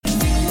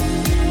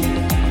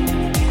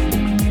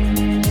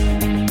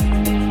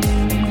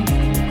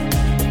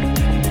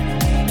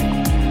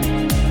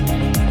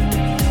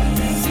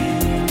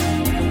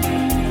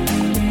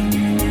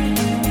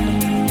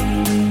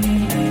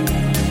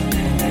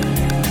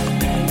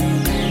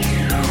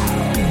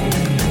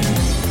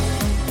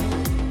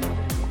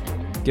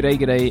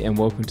G'day, and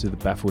welcome to the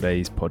Baffled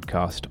A's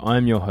podcast.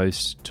 I'm your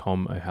host,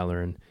 Tom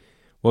O'Halloran.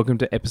 Welcome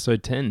to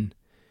episode 10.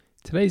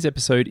 Today's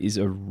episode is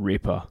a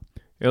ripper.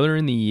 Earlier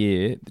in the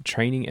year, the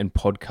training and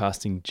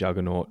podcasting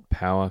juggernaut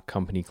Power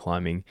Company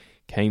Climbing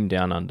came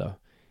down under.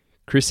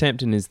 Chris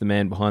Hampton is the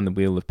man behind the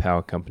wheel of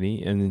Power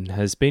Company and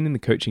has been in the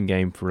coaching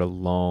game for a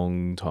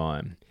long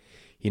time.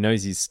 He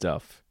knows his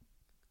stuff.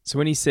 So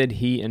when he said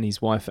he and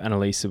his wife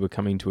Annalisa were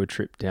coming to a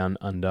trip down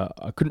under,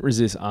 I couldn't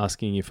resist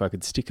asking if I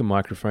could stick a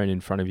microphone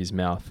in front of his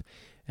mouth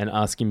and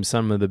ask him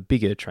some of the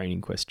bigger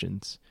training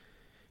questions.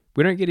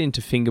 We don't get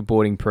into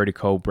fingerboarding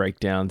protocol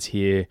breakdowns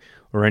here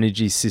or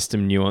energy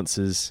system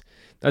nuances.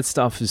 That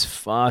stuff is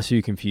far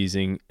too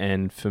confusing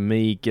and for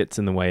me gets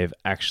in the way of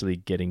actually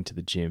getting to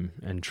the gym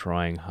and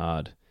trying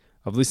hard.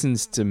 I've listened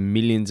to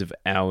millions of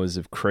hours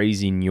of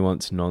crazy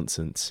nuanced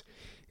nonsense.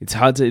 It's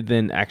hard to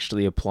then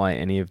actually apply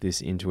any of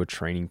this into a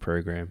training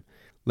program,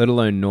 let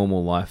alone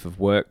normal life of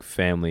work,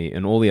 family,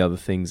 and all the other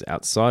things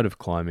outside of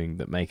climbing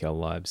that make our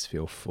lives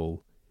feel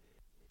full.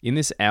 In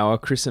this hour,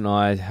 Chris and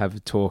I have a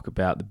talk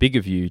about the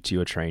bigger view to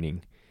your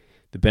training,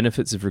 the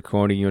benefits of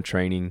recording your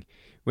training,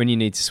 when you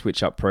need to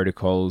switch up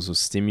protocols or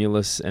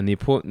stimulus, and the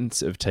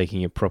importance of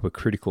taking a proper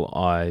critical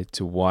eye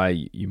to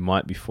why you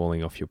might be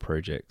falling off your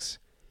projects.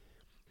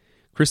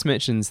 Chris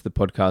mentions the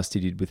podcast he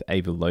did with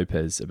Ava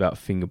Lopez about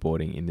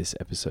fingerboarding in this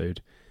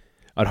episode.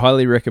 I'd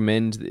highly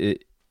recommend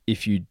it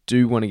if you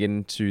do want to get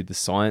into the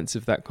science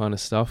of that kind of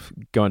stuff,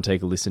 go and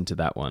take a listen to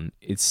that one.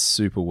 It's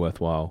super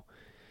worthwhile.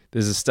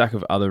 There's a stack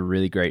of other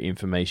really great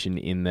information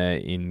in there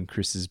in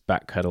Chris's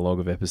back catalogue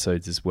of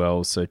episodes as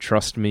well, so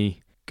trust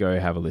me, go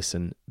have a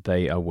listen.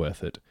 They are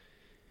worth it.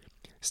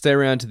 Stay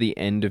around to the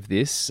end of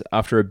this.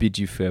 After I bid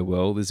you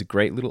farewell, there's a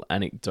great little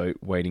anecdote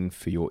waiting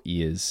for your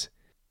ears.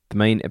 The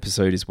main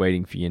episode is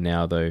waiting for you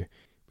now, though,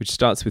 which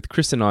starts with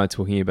Chris and I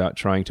talking about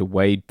trying to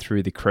wade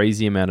through the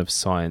crazy amount of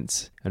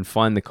science and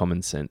find the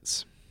common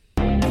sense.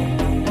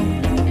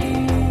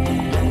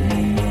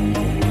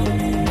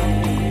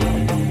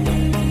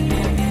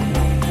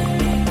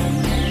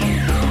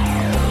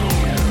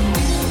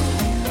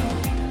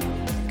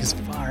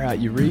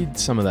 You read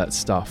some of that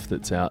stuff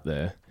that's out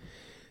there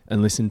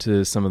and listen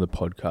to some of the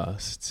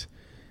podcasts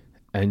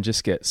and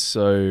just get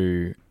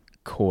so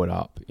caught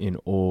up in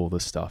all the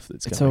stuff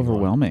that's going on. It's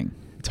overwhelming.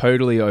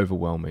 Totally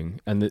overwhelming.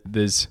 And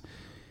there's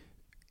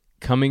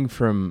coming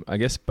from, I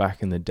guess,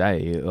 back in the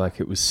day, like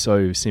it was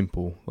so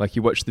simple. Like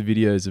you watch the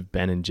videos of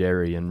Ben and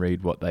Jerry and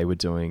read what they were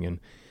doing and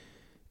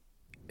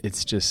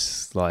it's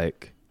just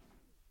like,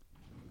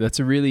 that's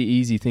a really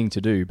easy thing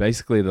to do.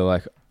 Basically, they're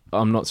like,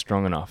 I'm not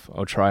strong enough.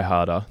 I'll try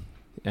harder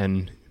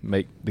and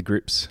make the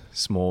grips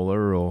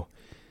smaller or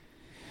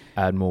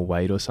add more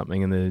weight or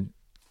something, and they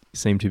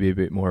seem to be a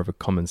bit more of a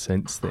common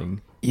sense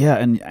thing. Yeah,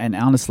 and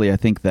honestly, I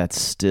think that's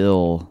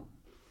still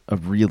a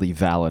really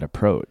valid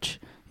approach.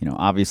 You know,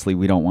 obviously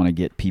we don't want to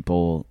get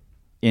people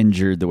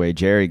injured the way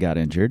Jerry got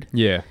injured.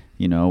 Yeah.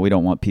 You know, we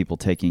don't want people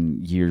taking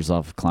years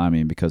off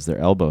climbing because their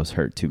elbows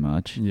hurt too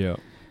much. Yeah.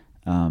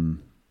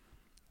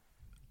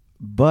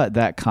 But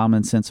that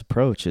common sense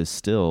approach is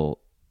still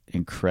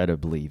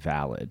incredibly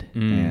valid.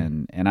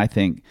 And I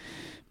think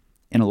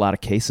in a lot of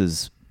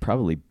cases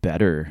probably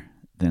better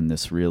than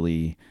this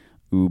really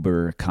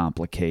uber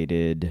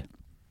complicated,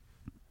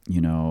 you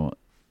know,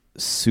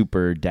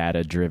 super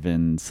data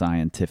driven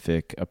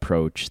scientific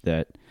approach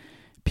that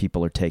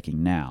people are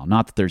taking now.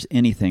 Not that there's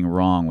anything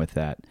wrong with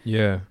that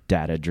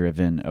data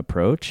driven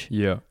approach.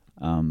 Yeah.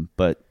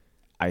 But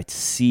I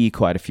see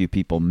quite a few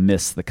people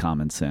miss the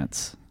common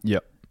sense.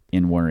 Yep.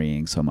 In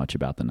worrying so much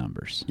about the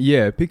numbers.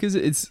 Yeah, because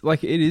it's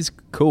like, it is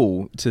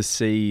cool to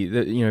see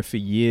that, you know, for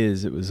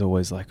years it was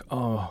always like,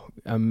 oh,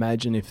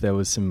 imagine if there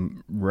was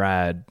some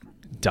rad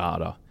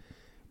data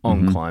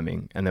on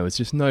climbing and there was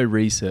just no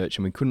research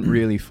and we couldn't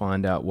really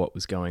find out what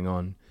was going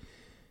on.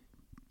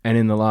 And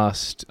in the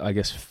last, I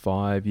guess,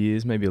 5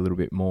 years, maybe a little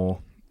bit more,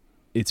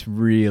 it's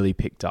really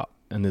picked up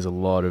and there's a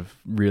lot of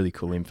really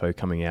cool info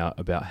coming out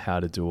about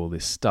how to do all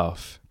this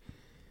stuff.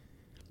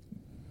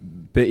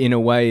 But in a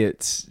way,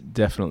 it's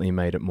definitely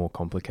made it more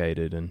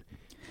complicated. And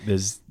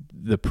there's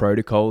the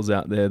protocols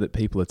out there that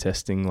people are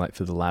testing, like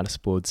for the lattice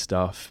board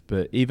stuff.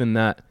 But even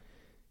that,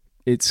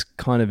 it's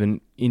kind of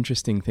an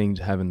interesting thing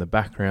to have in the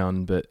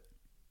background. But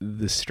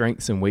the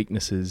strengths and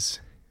weaknesses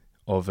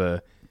of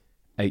a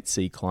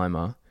 8C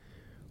climber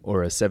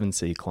or a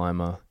 7C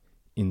climber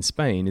in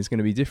Spain is going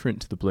to be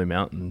different to the Blue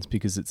Mountains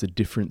because it's a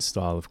different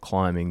style of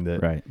climbing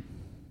that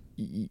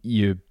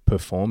you're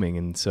performing.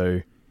 And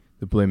so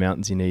the Blue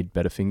Mountains, you need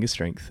better finger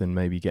strength than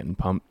maybe getting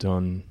pumped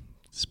on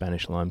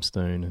Spanish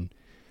limestone and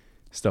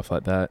stuff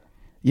like that.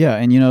 Yeah,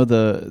 and you know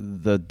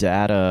the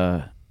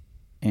data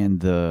and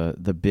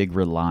the big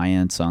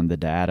reliance on the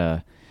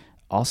data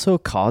also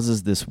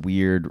causes this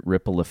weird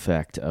ripple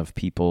effect of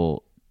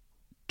people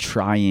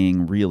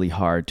trying really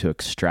hard to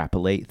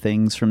extrapolate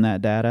things from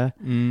that data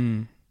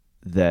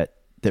that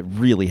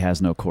really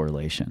has no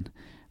correlation.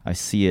 I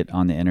see it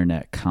on the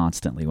internet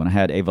constantly. When I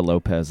had Ava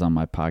Lopez on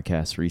my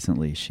podcast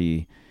recently,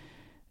 she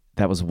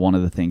that was one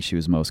of the things she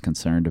was most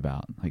concerned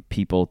about. Like,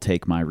 people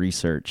take my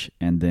research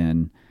and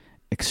then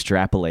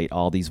extrapolate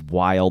all these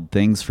wild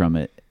things from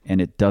it, and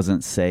it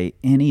doesn't say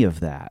any of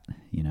that,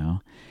 you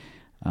know?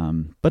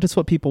 But it's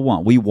what people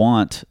want. We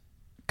want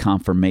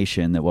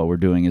confirmation that what we're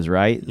doing is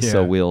right. Yeah.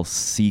 So we'll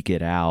seek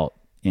it out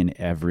in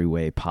every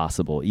way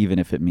possible, even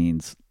if it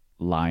means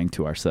lying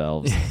to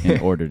ourselves in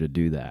order to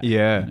do that.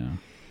 Yeah. You know?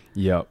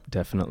 Yep,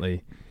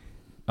 definitely.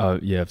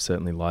 Yeah, I've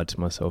certainly lied to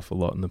myself a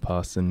lot in the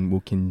past and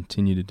will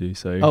continue to do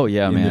so. Oh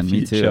yeah, in man, the me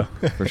too, future.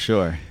 for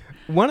sure.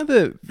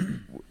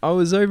 I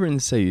was over in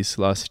Seus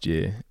last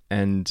year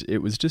and it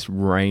was just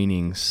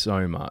raining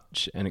so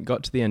much, and it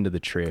got to the end of the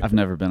trip. I've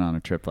never been on a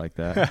trip like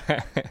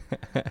that.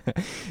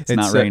 It's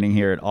not raining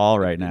here at all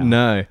right now.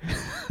 No.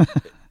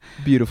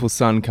 Beautiful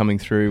sun coming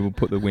through. We'll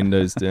put the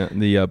windows down,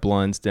 the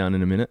blinds down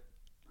in a minute.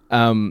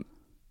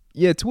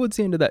 Yeah, towards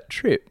the end of that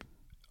trip,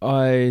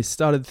 I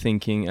started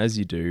thinking, as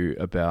you do,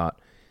 about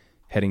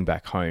heading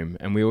back home,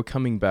 and we were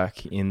coming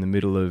back in the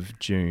middle of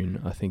June,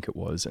 I think it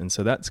was, and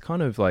so that's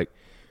kind of like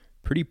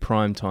pretty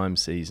prime time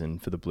season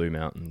for the Blue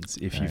Mountains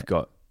if you've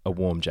got a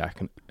warm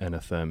jacket and a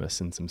thermos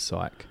and some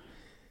psych.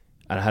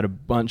 And I had a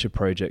bunch of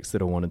projects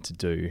that I wanted to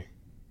do,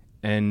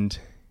 and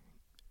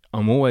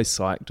I'm always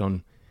psyched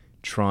on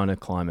trying to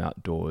climb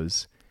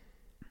outdoors,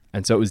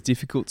 and so it was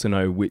difficult to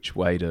know which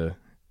way to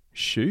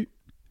shoot,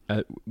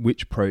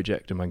 which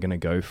project am I going to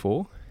go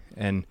for,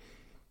 and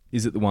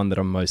is it the one that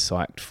I'm most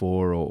psyched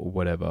for or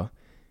whatever.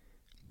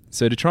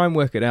 So to try and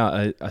work it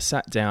out, I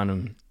sat down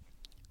and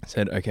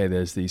said, okay,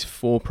 there's these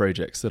 4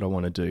 projects that I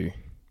want to do.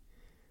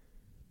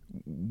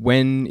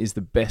 When is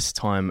the best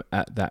time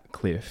at that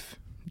cliff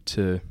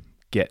to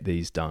get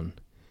these done?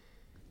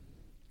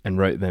 And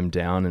wrote them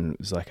down, and it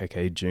was like,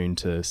 okay, June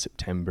to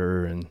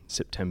September and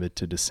September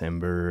to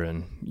December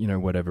and, you know,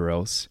 whatever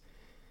else.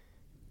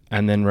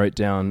 And then wrote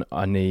down,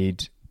 I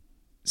need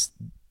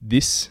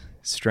this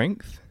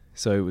strength.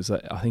 So it was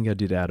like, I think I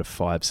did out of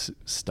 5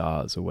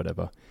 stars or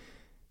whatever.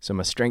 So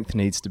my strength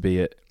needs to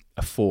be at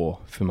a 4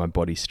 for my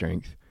body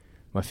strength.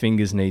 My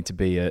fingers need to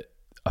be at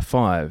a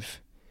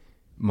 5.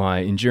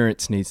 My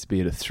endurance needs to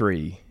be at a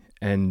 3.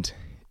 And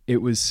it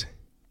was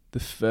the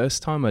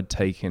first time I'd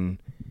taken...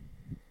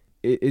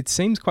 It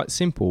seems quite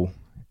simple,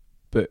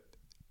 but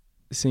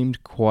it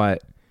seemed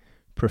quite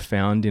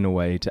profound in a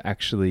way to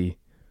actually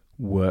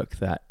work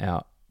that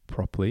out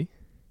properly.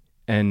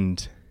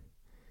 And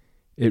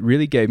it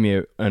really gave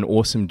me an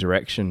awesome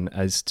direction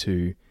as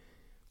to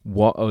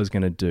what I was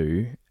going to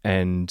do,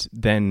 and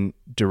then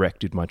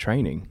directed my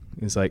training.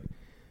 It's like,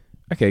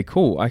 okay,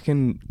 cool, I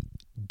can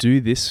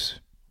do this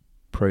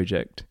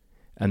project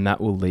and that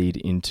will lead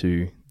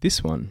into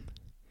this one.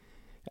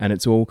 And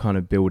it's all kind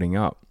of building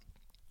up.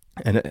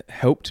 And it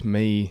helped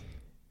me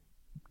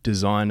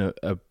design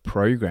a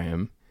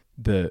program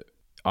that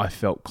I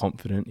felt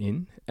confident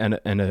in, and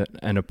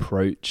an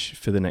approach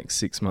for the next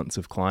 6 months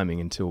of climbing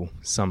until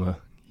summer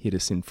hit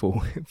us in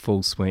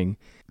full swing.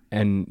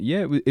 And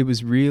yeah, it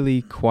was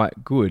really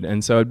quite good.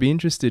 And so I'd be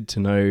interested to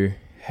know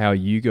how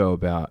you go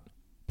about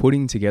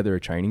putting together a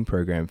training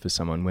program for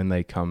someone when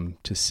they come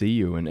to see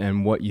you,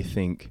 and what you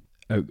think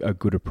a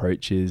good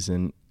approach is,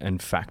 and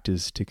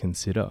factors to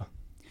consider.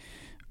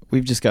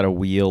 We've just got a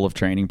wheel of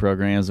training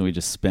programs, and we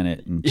just spin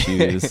it and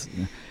choose.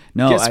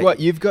 No, guess what?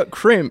 You've got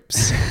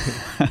crimps.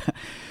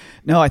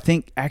 No, I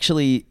think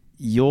actually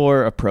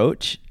your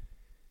approach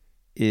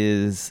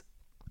is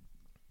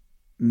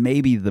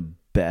maybe the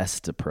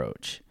best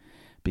approach,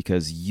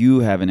 because you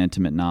have an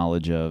intimate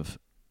knowledge of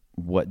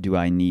what do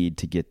I need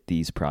to get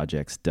these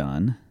projects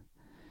done.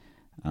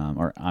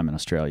 Or I'm in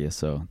Australia,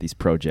 so these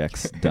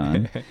projects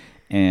done.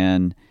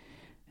 And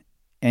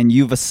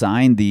you've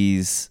assigned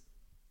these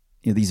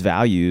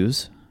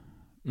values.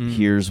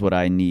 Here's what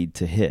I need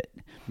to hit.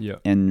 Yeah.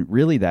 And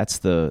really that's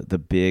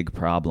the big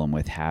problem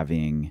with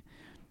having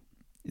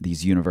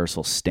these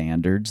universal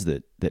standards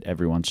that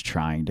everyone's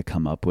trying to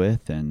come up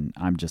with, and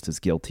I'm just as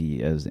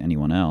guilty as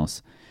anyone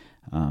else.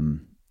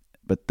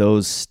 But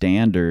those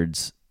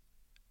standards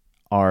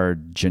are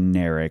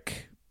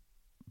generic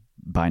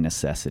by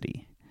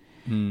necessity.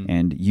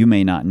 And you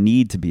may not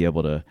need to be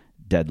able to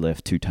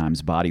deadlift 2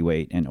 times body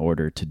weight in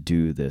order to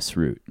do this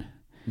route.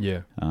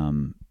 Yeah.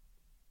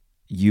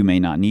 You may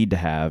not need to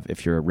have,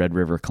 if you're a Red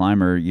River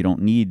climber, you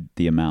don't need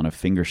the amount of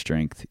finger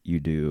strength you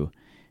do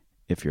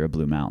if you're a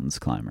Blue Mountains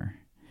climber.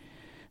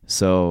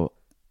 So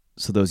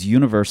those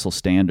universal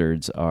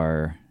standards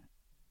are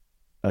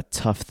a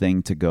tough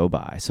thing to go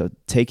by. So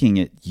taking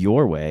it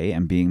your way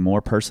and being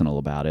more personal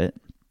about it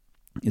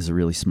is a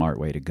really smart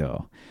way to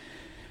go.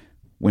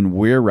 When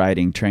we're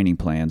writing training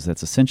plans,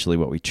 that's essentially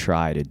what we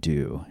try to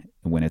do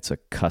when it's a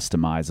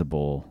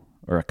customizable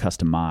or a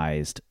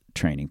customized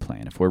training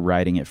plan. If we're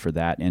writing it for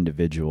that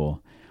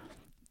individual,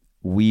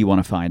 we want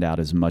to find out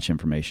as much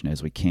information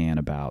as we can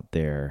about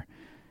their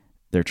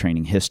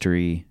training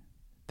history,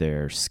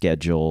 their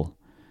schedule,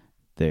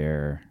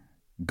 their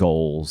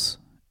goals,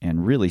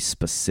 and really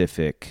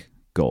specific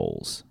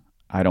goals.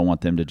 I don't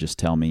want them to just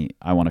tell me,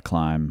 I want to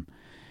climb,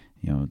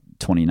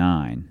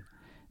 29.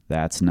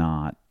 That's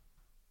not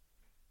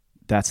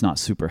that's not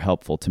super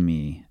helpful to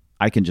me.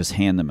 I can just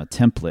hand them a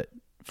template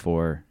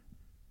for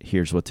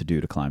here's what to do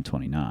to climb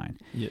 29.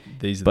 Yeah,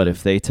 but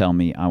if they tell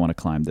me I want to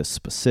climb this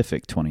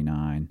specific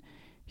 29,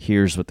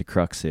 here's what the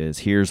crux is,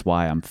 here's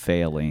why I'm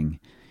failing,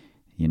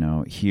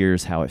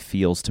 here's how it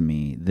feels to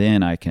me,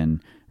 then I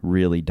can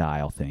really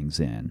dial things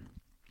in.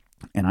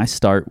 And I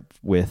start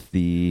with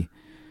the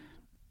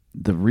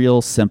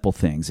real simple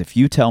things. If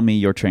you tell me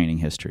your training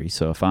history,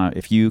 so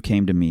if you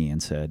came to me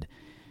and said,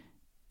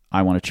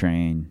 I want to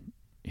train,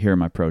 here are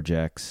my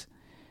projects,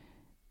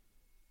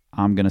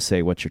 I'm going to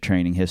say, what's your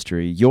training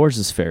history? Yours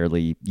is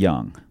fairly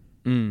young.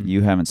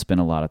 You haven't spent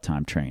a lot of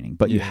time training,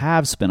 but you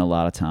have spent a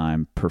lot of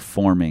time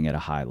performing at a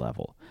high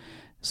level.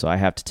 So I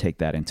have to take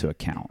that into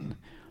account.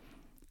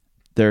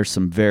 There's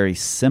some very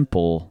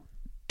simple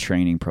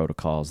training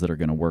protocols that are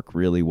going to work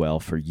really well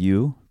for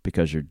you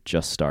because you're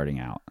just starting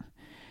out.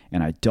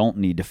 And I don't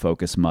need to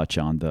focus much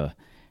on the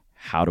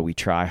how do we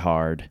try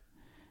hard,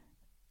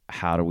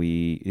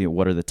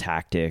 what are the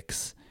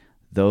tactics.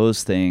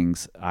 Those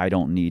things I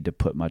don't need to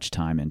put much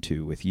time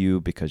into with you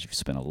because you've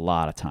spent a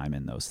lot of time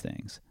in those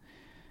things.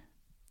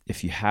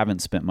 If you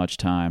haven't spent much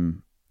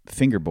time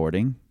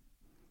fingerboarding,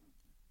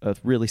 a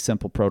really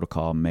simple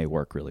protocol may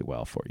work really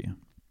well for you.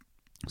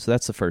 So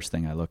that's the first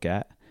thing I look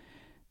at.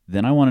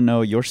 Then I want to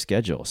know your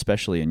schedule,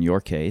 especially in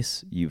your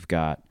case. You've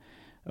got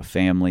a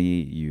family,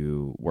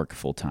 you work a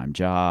full-time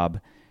job.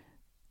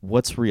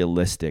 What's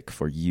realistic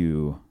for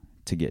you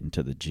to get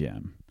into the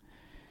gym?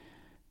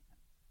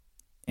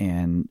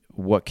 And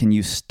what can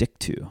you stick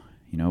to?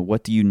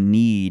 What do you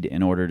need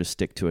in order to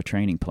stick to a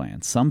training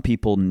plan? Some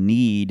people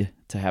need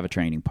to have a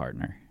training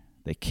partner.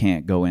 They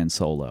can't go in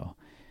solo.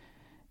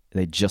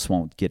 They just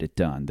won't get it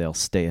done. They'll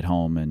stay at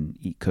home and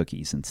eat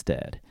cookies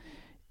instead.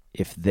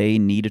 If they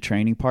need a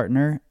training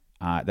partner,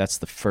 that's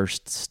the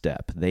first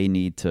step. They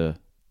need to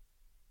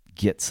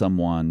get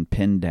someone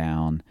pinned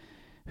down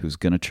who's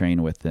going to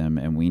train with them,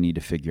 and we need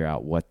to figure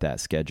out what that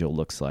schedule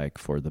looks like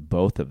for the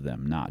both of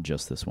them, not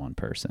just this one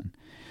person,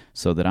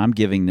 so that I'm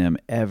giving them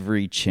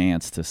every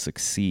chance to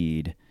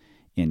succeed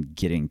in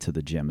getting to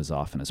the gym as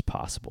often as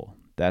possible.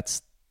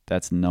 That's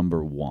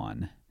number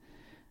one.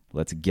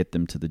 Let's get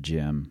them to the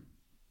gym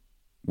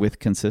with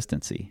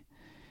consistency,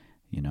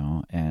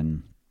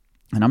 and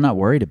I'm not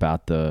worried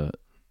about the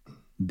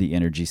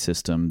energy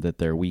system that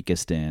they're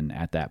weakest in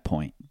at that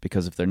point,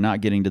 because if they're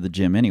not getting to the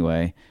gym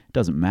anyway, it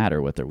doesn't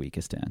matter what they're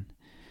weakest in,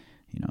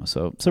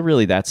 so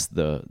really that's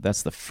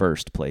the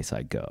first place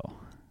I go.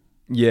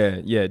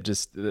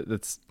 Just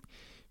that's,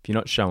 if you're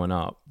not showing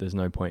up, there's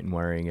no point in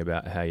worrying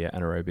about how your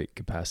anaerobic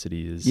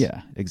capacity is.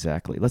 Yeah,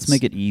 exactly. Let's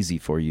make it easy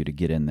for you to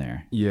get in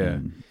there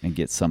and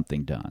get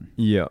something done.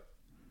 Yeah.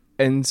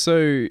 And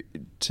so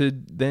to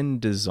then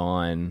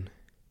design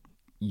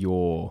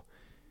your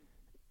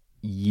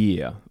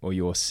year or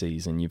your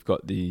season, you've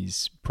got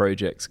these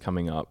projects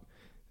coming up.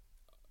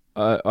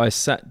 I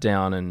sat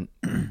down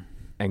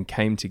and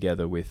came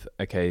together with,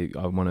 okay,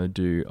 I want to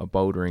do a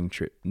bouldering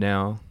trip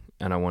now,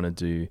 and I want to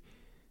do,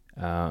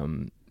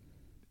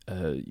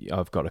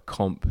 I've got a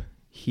comp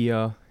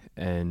here,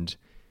 and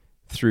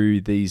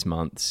through these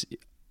months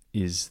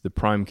is the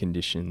prime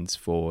conditions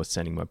for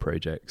sending my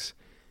projects.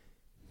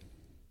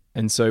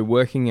 And so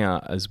working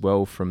out as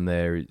well from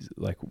there is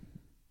like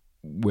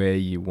where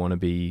you want to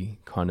be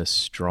kind of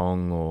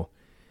strong, or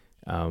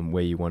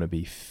where you want to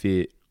be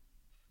fit,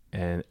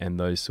 and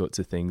those sorts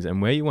of things,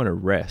 and where you want to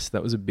rest.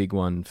 That was a big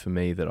one for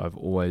me that I've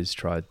always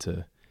tried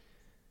to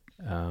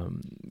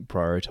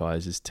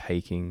prioritize, is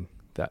taking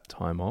that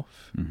time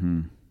off,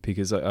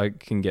 because I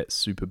can get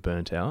super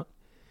burnt out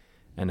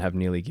and have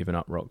nearly given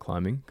up rock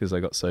climbing because I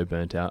got so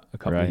burnt out a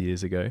couple of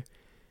years ago.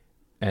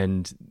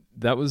 And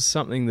that was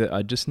something that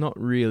I just not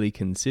really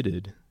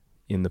considered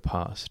in the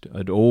past.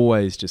 I'd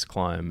always just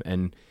climb,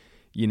 and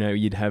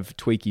you'd have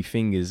tweaky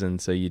fingers, and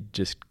so you'd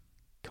just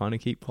kind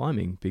of keep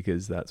climbing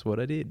because that's what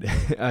I did.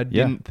 I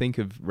didn't think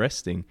of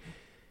resting.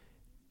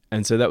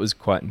 And so that was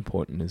quite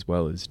important as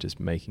well, as just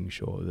making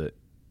sure that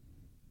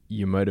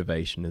your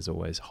motivation is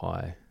always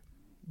high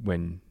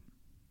when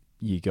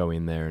you go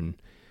in there and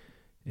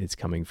it's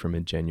coming from a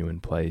genuine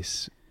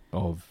place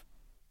of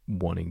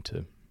wanting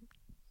to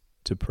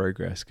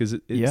progress, because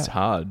it's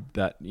hard.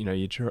 That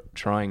you're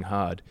trying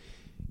hard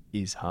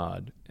is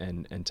hard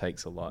and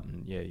takes a lot,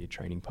 and your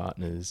training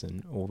partners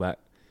and all that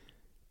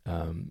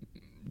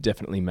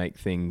definitely make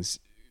things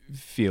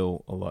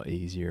feel a lot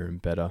easier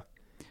and better.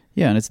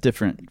 And it's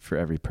different for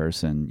every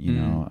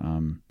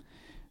person,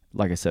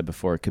 like I said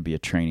before, it could be a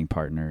training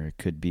partner.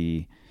 It could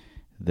be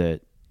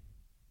that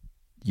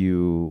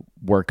you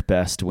work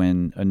best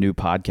when a new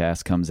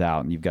podcast comes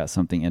out and you've got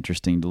something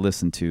interesting to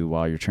listen to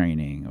while you're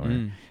training, or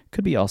it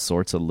could be all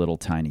sorts of little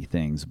tiny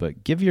things,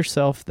 but give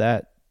yourself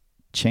that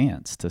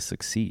chance to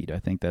succeed. I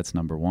think that's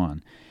number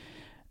one.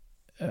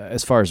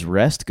 As far as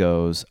rest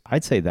goes,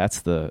 I'd say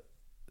that's the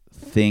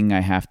thing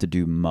I have to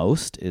do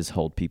most, is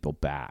hold people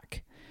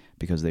back,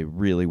 because they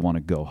really want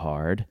to go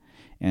hard.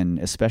 And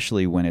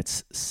especially when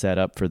it's set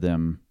up for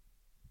them,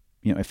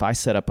 if I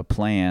set up a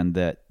plan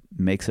that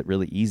makes it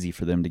really easy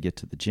for them to get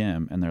to the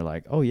gym, and they're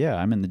like, oh yeah,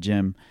 I'm in the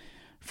gym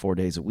 4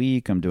 days a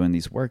week. I'm doing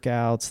these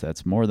workouts.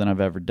 That's more than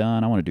I've ever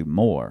done. I want to do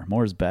more.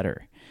 More is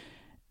better.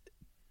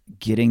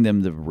 Getting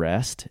them the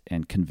rest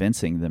and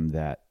convincing them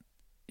that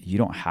you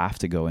don't have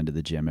to go into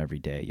the gym every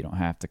day. You don't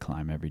have to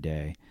climb every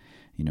day.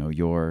 You know,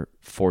 you're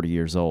 40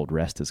 years old.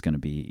 Rest is going to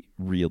be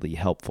really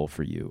helpful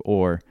for you.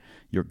 Or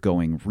you're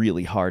going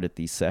really hard at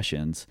these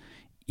sessions,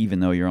 even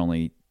though you're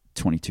only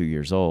 22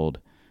 years old.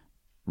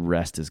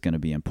 Rest is going to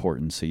be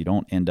important. So you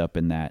don't end up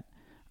in that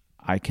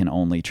I can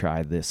only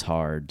try this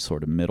hard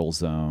sort of middle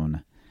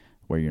zone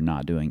where you're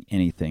not doing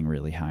anything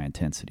really high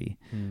intensity.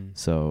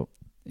 So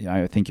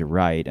I think you're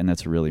right. And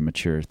that's a really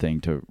mature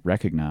thing to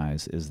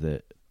recognize, is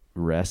that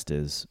rest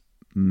is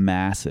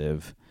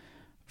massive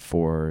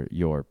for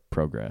your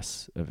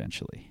progress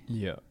eventually.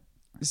 Yeah.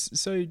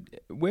 So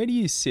where do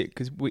you sit?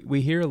 Because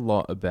we hear a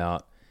lot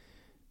about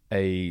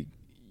a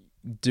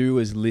do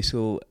as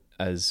little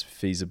as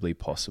feasibly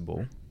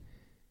possible.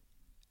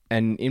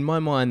 And in my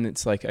mind,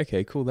 it's like,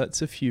 okay, cool,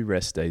 that's a few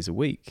rest days a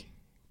week.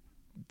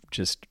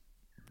 Just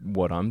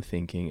what I'm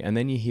thinking. And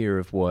then you hear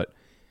of what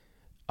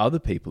other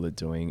people are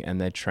doing,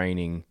 and they're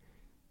training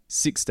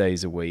 6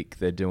 days a week.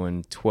 They're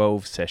doing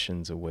 12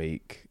 sessions a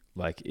week.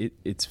 Like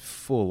it's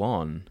full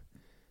on.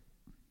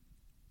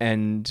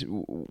 And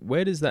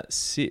where does that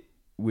sit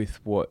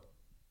with what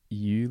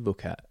you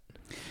look at?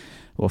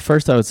 Well,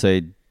 first I would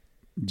say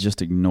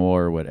just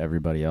ignore what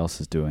everybody else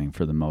is doing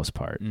for the most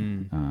part.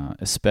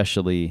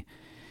 Especially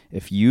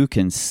if you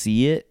can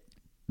see it,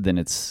 then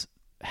it's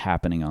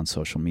happening on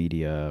social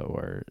media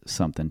or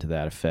something to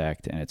that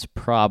effect. And it's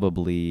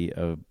probably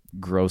a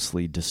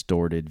grossly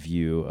distorted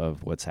view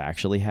of what's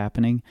actually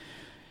happening,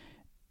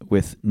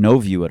 with no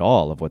view at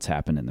all of what's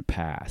happened in the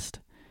past.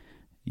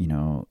 You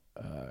know,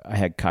 I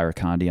had Kyra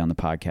Condie on the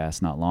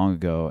podcast not long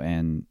ago,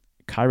 and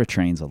Kyra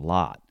trains a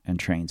lot and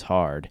trains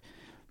hard,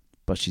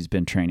 but she's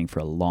been training for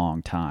a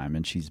long time,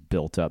 and she's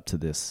built up to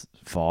this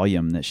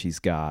volume that she's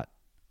got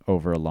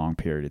over a long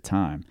period of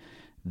time.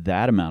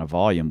 That amount of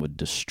volume would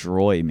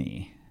destroy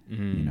me.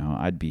 You know,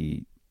 I'd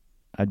be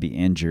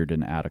injured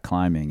and out of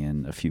climbing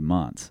in a few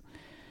months.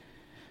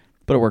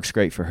 But it works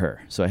great for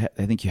her. So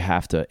I think you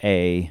have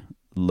to,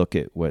 look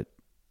at what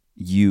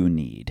you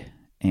need.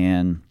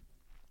 And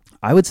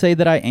I would say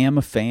that I am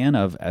a fan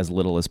of as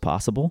little as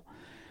possible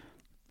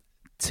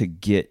to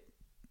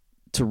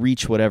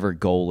reach whatever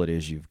goal it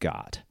is you've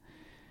got.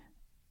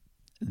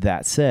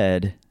 That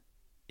said,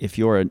 if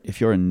you're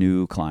a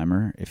new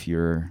climber, if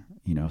you're,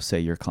 say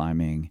you're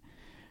climbing,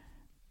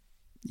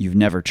 you've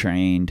never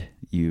trained,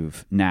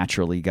 you've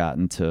naturally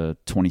gotten to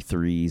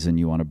 23s and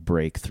you want to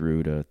break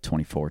through to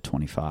 24,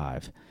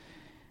 25,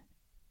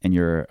 and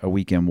you're a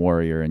weekend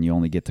warrior and you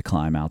only get to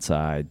climb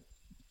outside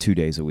 2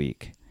 days a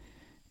week,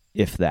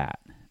 if that,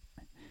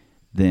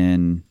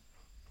 then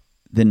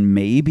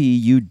maybe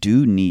you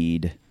do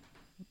need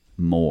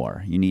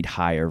more. You need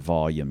higher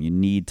volume. You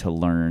need to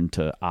learn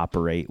to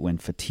operate when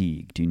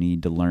fatigued. You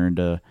need to learn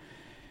to,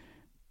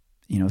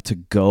 to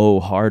go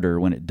harder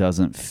when it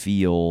doesn't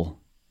feel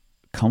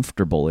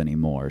comfortable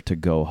anymore to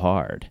go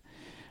hard.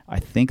 I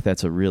think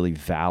that's a really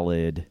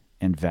valid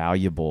and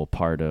valuable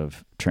part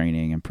of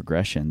training and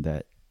progression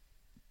that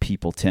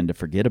people tend to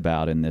forget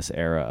about in this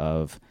era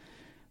of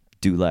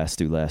do less,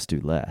 do less, do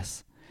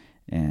less.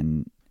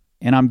 And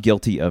I'm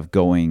guilty of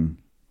going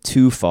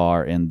too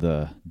far in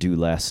the do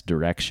less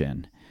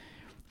direction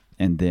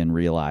and then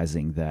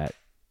realizing that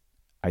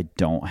I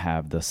don't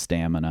have the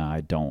stamina,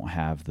 I don't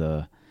have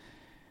the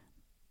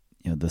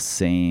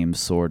same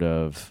sort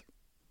of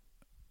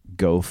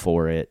go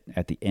for it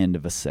at the end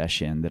of a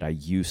session that I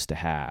used to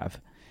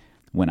have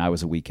when I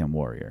was a weekend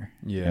warrior.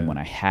 Yeah. And when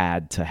I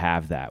had to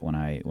have that, when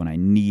I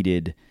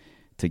needed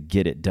to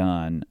get it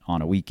done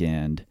on a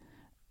weekend,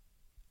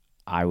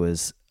 I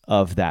was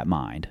of that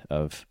mind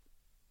of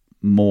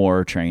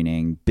more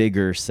training,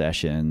 bigger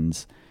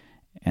sessions,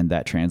 and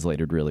that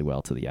translated really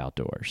well to the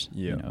outdoors,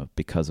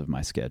 because of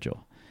my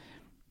schedule.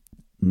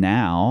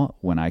 Now,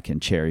 when I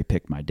can cherry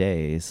pick my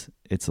days,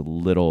 it's a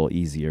little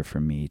easier for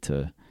me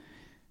to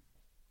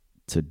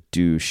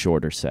do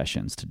shorter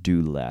sessions, to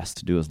do less,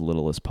 to do as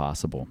little as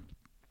possible.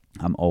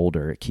 I'm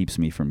older. It keeps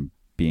me from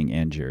being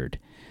injured,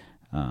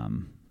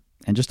 and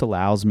just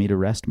allows me to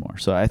rest more.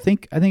 So I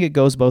think it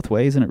goes both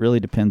ways, and it really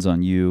depends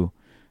on you,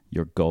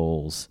 your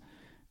goals,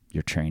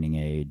 your training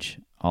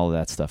age, all of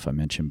that stuff I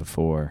mentioned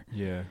before.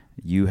 Yeah.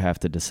 You have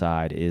to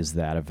decide, is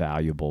that a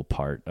valuable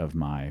part of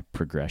my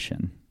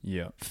progression?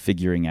 Yeah.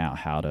 Figuring out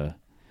how to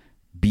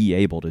be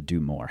able to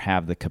do more,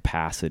 have the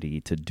capacity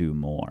to do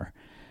more.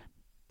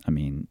 I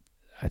mean,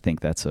 I think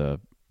that's a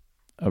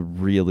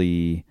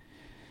really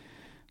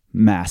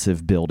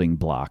massive building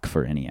block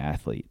for any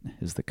athlete,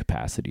 is the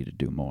capacity to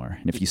do more.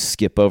 And if you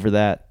skip over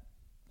that,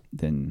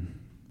 then,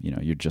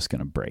 you're just going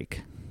to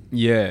break.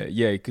 Yeah,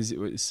 because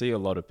we see a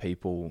lot of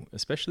people,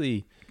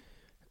 especially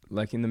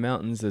like in the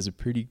mountains, there's a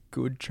pretty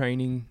good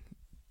training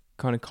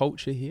kind of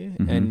culture here.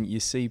 Mm-hmm. And you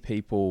see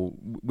people,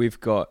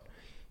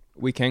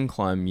 we can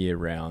climb year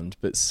round,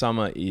 but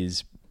summer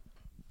is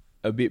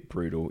a bit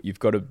brutal. You've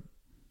got to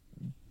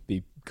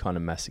be kind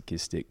of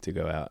masochistic to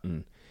go out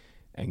and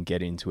and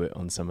get into it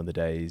on some of the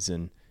days.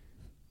 And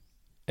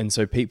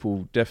so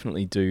people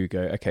definitely do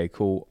go, okay,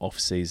 cool, off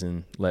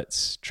season,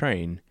 let's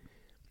train.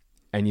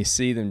 And you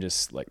see them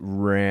just like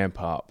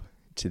ramp up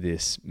to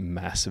this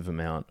massive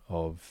amount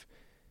of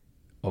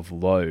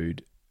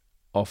load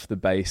off the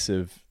base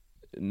of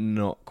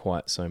not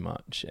quite so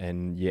much.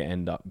 And you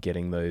end up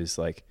getting those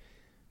like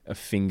a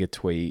finger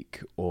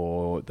tweak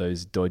or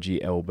those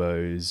dodgy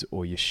elbows,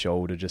 or your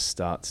shoulder just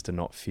starts to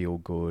not feel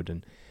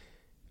good.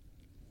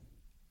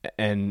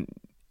 And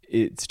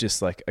it's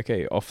just like,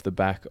 okay, off the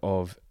back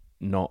of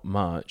not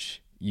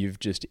much, you've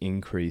just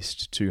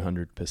increased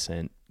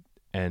 200%,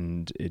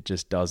 and it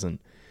just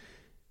doesn't.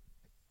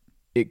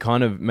 It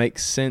kind of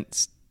makes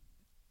sense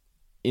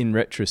in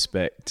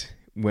retrospect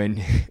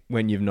when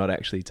you've not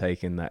actually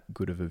taken that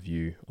good of a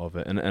view of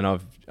it. And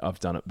I've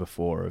done it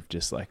before of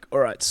just like, all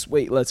right,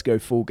 sweet, let's go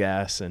full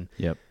gas, and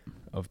yep,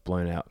 I've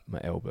blown out my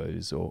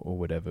elbows or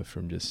whatever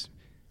from just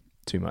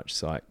too much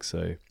psych.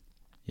 So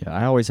yeah,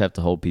 I always have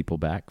to hold people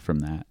back from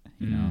that.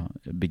 You know,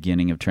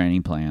 beginning of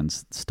training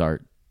plans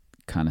start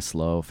kind of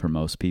slow for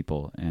most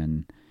people,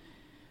 and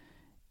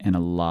a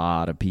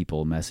lot of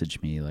people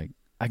message me like,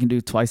 I can do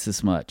twice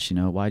as much, you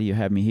know, why do you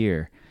have me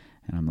here?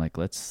 And I'm like,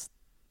 let's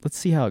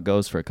see how it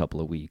goes for a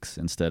couple of weeks,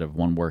 instead of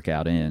one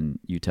workout in,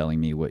 you telling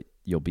me what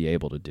you'll be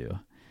able to do.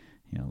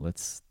 You know,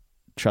 let's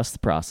trust the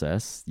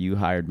process. You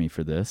hired me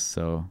for this,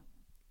 so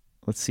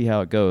let's see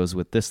how it goes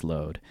with this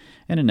load.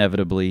 And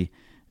inevitably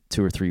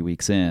 2 or 3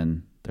 weeks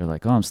in, they're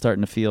like, oh, I'm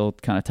starting to feel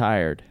kind of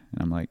tired.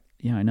 And I'm like,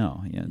 yeah, I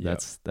know. Yeah,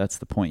 yep. That's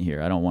the point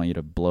here. I don't want you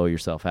to blow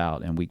yourself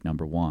out in week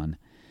number 1.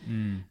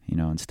 You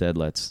know, instead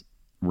let's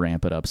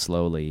ramp it up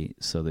slowly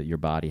so that your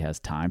body has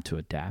time to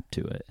adapt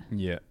to it.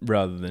 Yeah,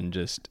 rather than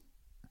just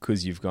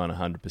because you've gone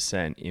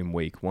 100% in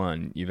week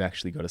 1, you've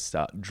actually got to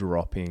start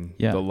dropping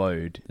the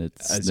load.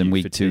 Then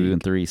week 2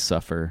 and 3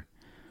 suffer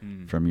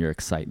from your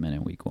excitement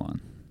in week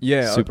 1.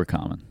 Yeah, super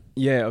common.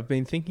 Yeah, I've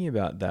been thinking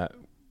about that.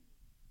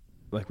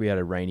 Like, we had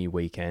a rainy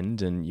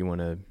weekend and you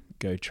want to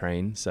go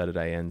train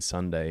Saturday and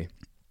Sunday,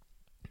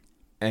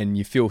 and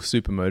you feel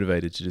super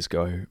motivated to just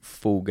go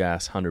full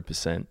gas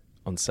 100%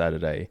 on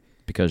Saturday.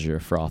 Because you're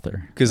a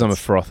frother. Because I'm a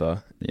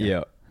frother.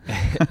 Yeah.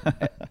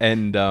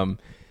 And,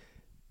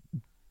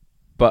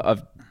 but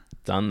I've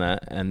done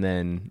that, and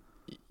then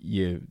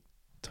you're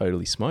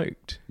totally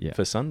smoked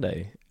for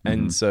Sunday.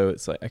 And so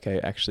it's like, okay,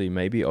 actually,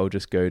 maybe I'll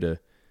just go to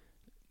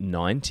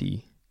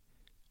 90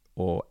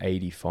 or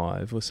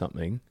 85 or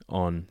something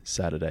on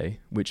Saturday,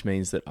 which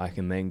means that I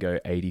can then go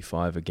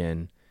 85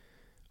 again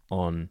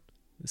on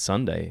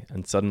Sunday.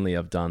 And suddenly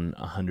I've done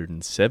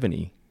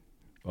 170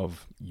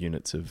 of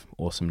units of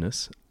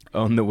awesomeness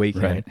on the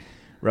weekend, right?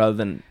 Rather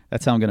than...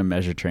 That's how I'm going to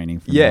measure training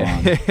from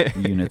now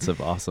on. Units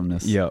of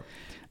awesomeness. Yep.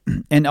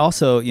 And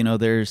also, you know,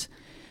 there's,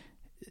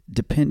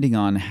 depending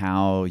on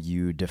how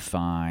you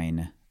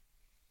define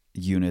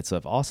units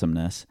of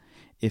awesomeness,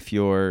 if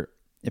you're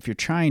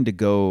trying to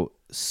go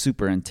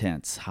super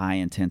intense, high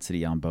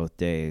intensity on both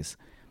days,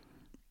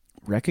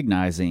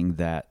 recognizing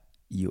that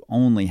you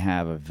only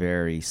have a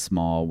very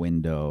small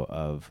window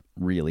of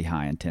really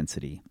high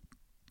intensity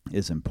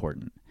is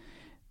important.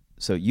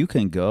 So you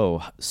can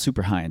go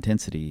super high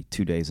intensity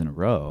 2 days in a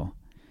row.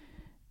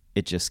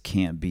 It just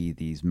can't be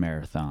these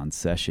marathon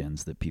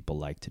sessions that people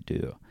like to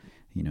do.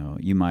 You know,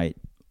 you might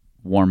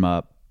warm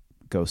up,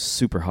 go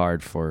super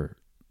hard for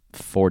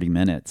 40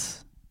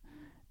 minutes.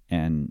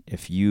 And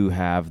if you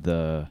have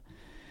the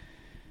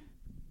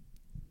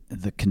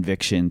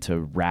conviction to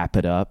wrap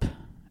it up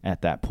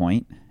at that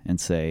point and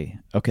say,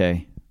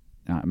 okay,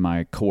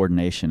 my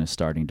coordination is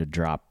starting to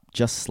drop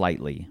just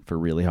slightly for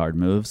really hard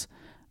moves,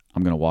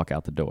 I'm going to walk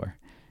out the door.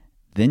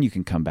 Then you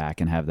can come back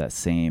and have that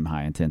same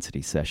high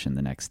intensity session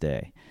the next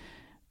day.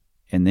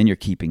 And then you're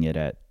keeping it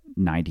at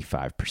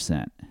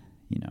 95%,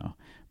 you know,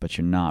 but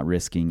you're not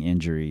risking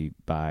injury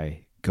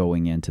by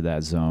going into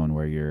that zone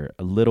where you're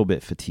a little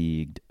bit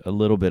fatigued, a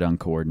little bit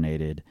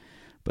uncoordinated,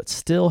 but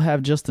still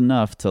have just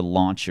enough to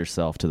launch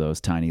yourself to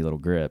those tiny little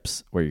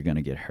grips where you're going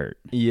to get hurt.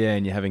 Yeah,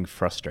 and you're having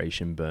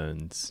frustration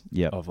burns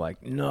of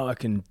like, no, I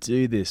can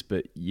do this,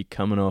 but you're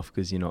coming off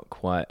because you're not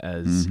quite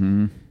as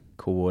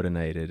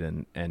coordinated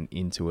and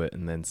into it,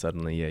 and then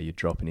suddenly, you're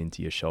dropping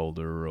into your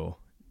shoulder, or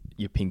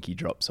your pinky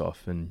drops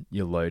off and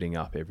you're loading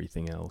up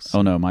everything else.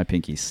 Oh no, my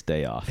pinkies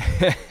stay off.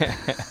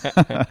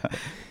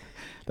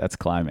 That's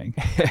climbing.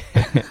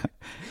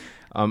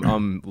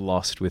 I'm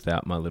lost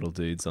without my little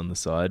dudes on the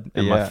side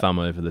and my thumb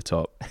over the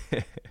top.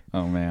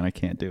 Oh man, I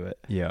can't do it.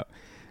 Yeah.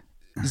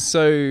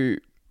 So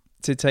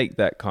to take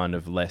that kind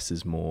of less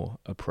is more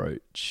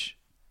approach,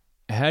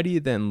 how do you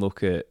then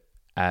look at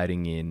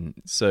adding in?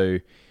 So,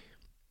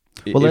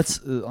 well,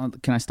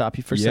 can I stop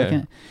you for a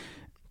second?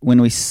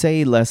 When we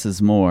say less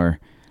is more,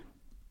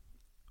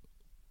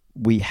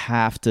 we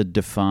have to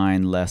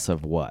define less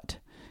of what.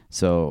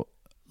 So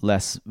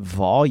less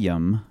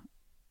volume.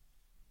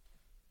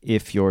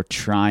 If you're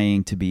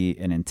trying to be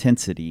an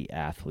intensity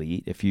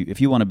athlete, if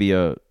you want to be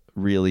a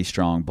really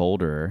strong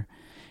boulderer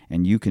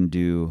and you can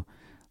do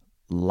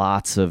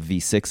lots of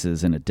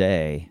V6s in a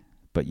day,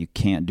 but you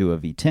can't do a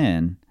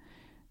V10,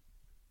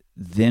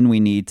 then we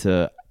need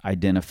to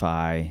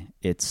identify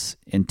its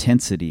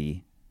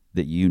intensity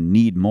that you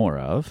need more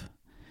of.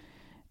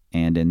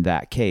 And in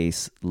that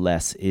case,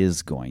 less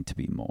is going to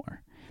be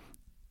more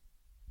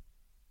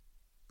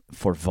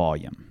for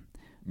volume.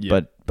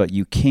 Yeah. But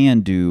you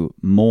can do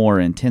more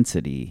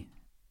intensity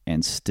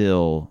and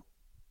still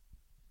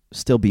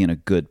be in a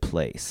good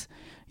place.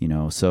 You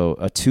know, so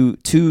a two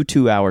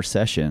 2-hour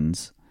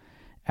sessions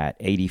at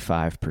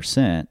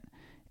 85%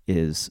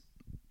 is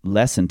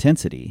less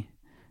intensity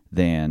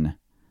than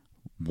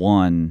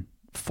one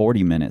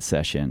 40-minute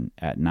session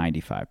at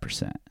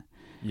 95%.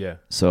 Yeah.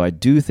 So I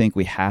do think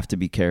we have to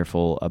be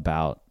careful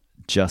about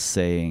just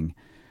saying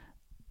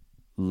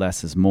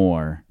less is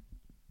more,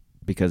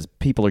 because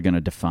people are going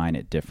to define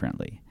it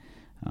differently.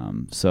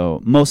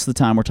 So most of the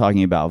time we're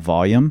talking about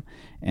volume,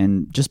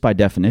 and just by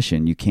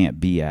definition, you can't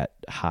be at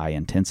high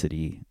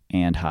intensity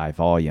and high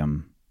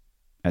volume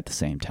at the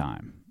same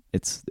time.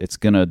 It's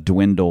going to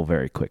dwindle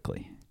very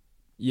quickly.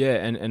 Yeah,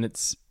 and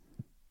it's...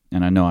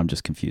 And I know I'm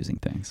just confusing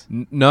things.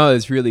 No,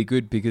 it's really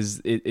good,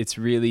 because it's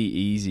really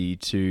easy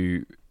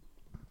to...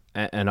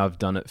 And I've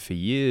done it for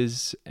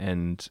years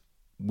and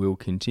will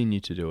continue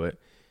to do it.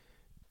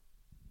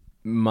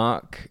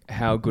 Mark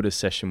how good a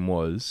session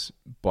was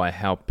by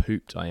how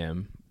pooped I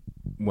am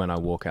when I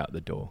walk out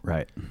the door.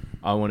 Right.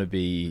 I want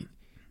to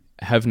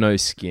have no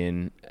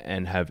skin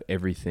and have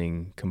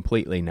everything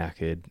completely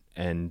knackered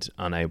and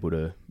unable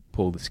to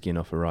pull the skin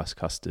off a rice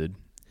custard.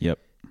 Yep.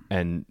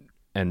 And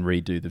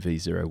redo the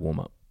V0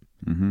 warm-up.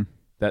 Mm-hmm.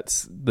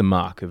 That's the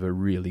mark of a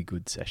really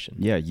good session.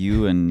 Yeah,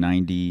 you and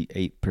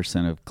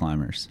 98% of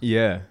climbers.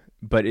 Yeah,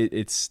 but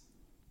it's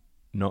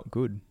not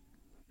good.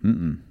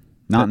 Mm-mm.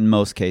 Not in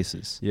most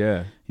cases.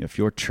 Yeah. If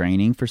you're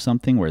training for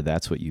something where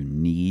that's what you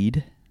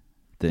need,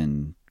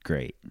 then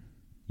great.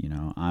 You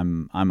know,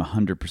 I'm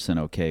 100%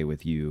 okay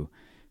with you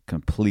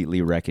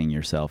completely wrecking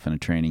yourself in a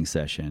training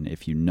session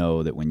if you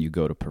know that when you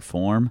go to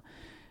perform,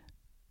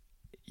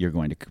 you're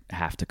going to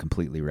have to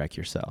completely wreck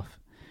yourself.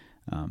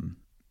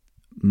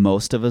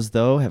 Most of us,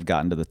 though, have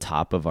gotten to the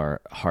top of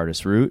our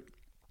hardest route,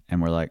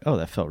 and we're like, oh,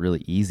 that felt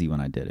really easy when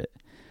I did it.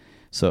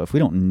 So if we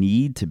don't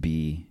need to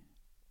be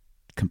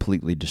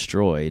completely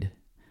destroyed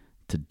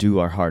to do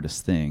our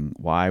hardest thing,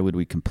 why would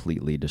we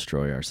completely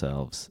destroy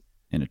ourselves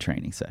in a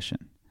training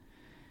session?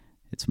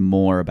 It's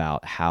more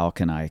about how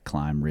can I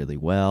climb really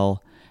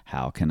well?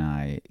 How can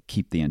I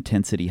keep the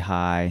intensity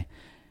high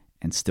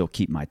and still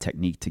keep my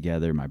technique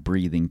together, my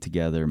breathing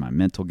together, my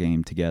mental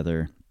game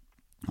together,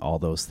 all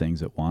those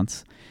things at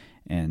once.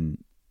 And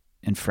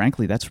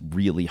frankly, that's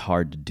really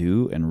hard to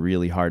do and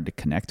really hard to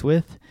connect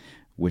with,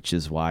 which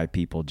is why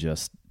people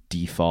just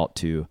default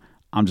to,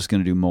 I'm just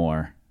going to do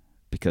more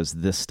because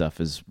this stuff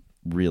is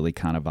really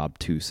kind of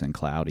obtuse and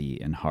cloudy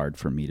and hard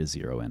for me to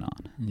zero in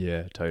on.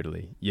 Yeah,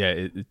 totally. Yeah,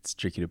 it's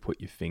tricky to put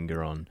your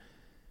finger on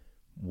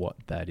what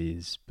that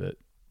is. But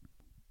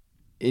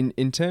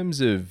in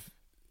terms of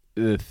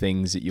the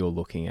things that you're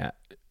looking at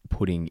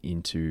putting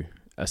into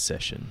a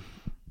session,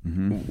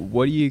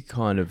 what are you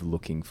kind of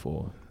looking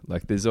for?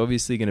 Like, there's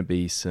obviously going to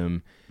be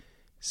some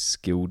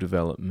skill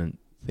development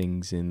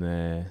things in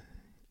there.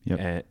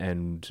 Yep.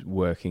 And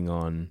working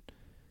on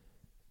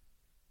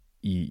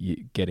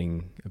you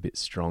getting a bit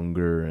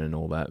stronger and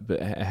all that.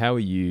 But how are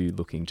you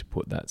looking to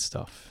put that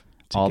stuff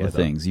together? All the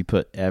things. You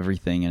put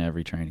everything in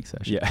every training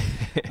session.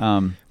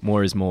 Yeah.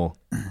 More is more.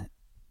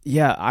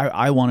 Yeah,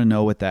 I want to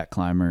know what that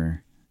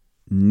climber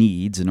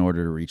needs in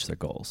order to reach their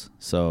goals.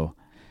 So,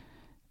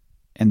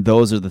 and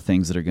those are the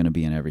things that are going to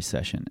be in every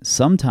session.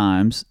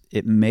 Sometimes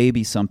it may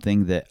be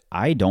something that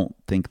I don't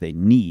think they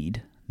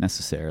need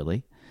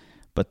necessarily,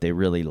 but they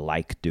really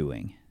like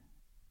doing.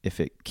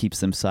 If it keeps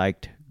them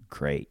psyched,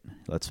 great.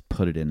 Let's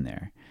put it in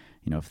there.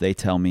 You know, if they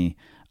tell me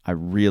I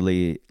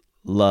really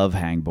love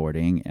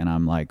hangboarding and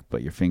I'm like,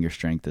 but your finger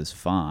strength is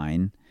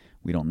fine,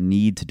 we don't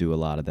need to do a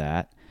lot of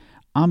that,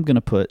 I'm going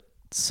to put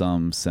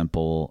some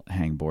simple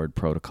hangboard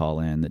protocol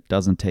in that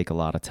doesn't take a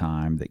lot of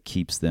time, that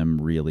keeps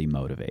them really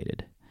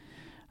motivated.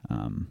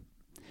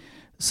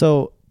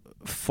 So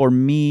for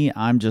me,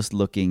 I'm just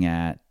looking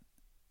at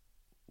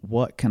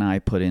what can I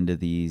put into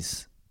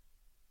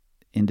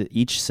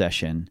each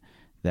session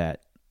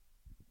that,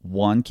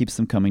 one, keeps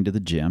them coming to the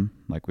gym,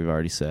 like we've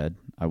already said.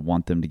 I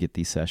want them to get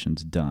these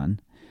sessions done.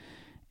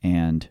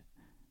 And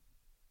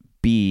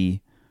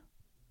B,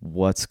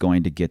 what's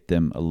going to get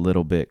them a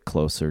little bit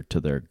closer to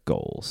their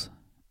goals.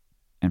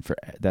 And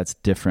that's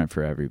different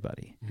for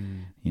everybody.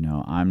 You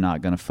know, I'm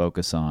not going to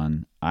focus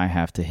on, I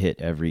have to hit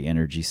every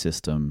energy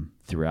system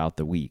throughout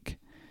the week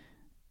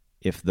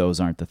if those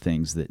aren't the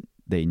things that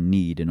they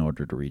need in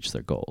order to reach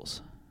their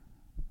goals.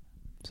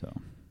 So,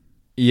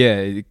 yeah,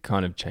 it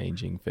kind of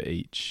changing for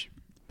each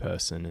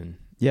person and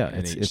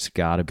it's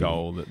got to be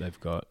goal that they've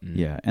got.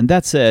 Yeah, and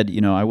that said, you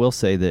know, I will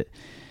say that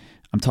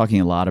I'm talking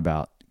a lot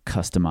about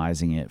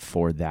customizing it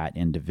for that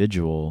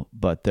individual,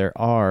 but there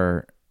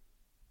are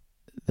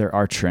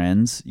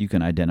trends you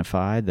can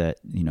identify that,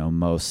 you know,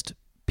 most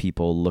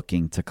people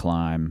looking to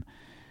climb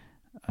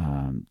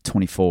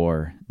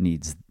 24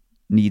 needs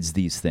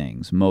these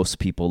things. Most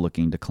people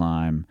looking to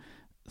climb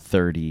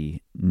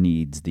 30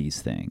 needs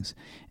these things.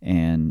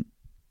 And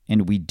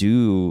we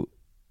do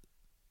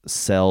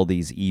sell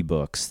these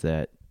ebooks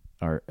that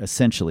are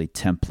essentially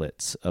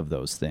templates of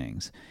those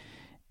things.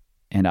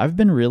 And I've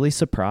been really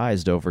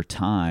surprised over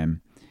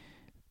time,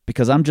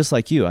 because I'm just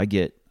like you.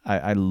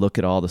 I look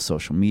at all the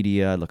social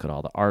media, I look at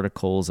all the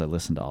articles, I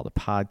listen to all the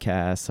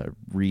podcasts, I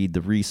read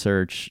the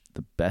research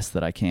the best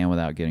that I can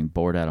without getting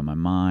bored out of my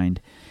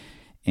mind.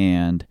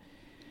 And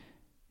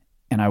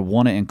I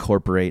want to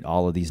incorporate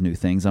all of these new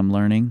things I'm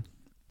learning.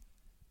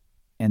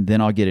 And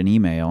then I'll get an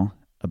email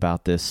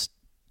about this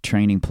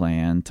training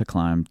plan to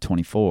climb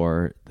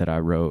 24 that I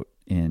wrote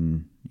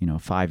in,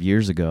 5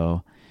 years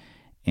ago.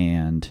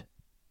 And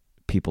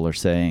people are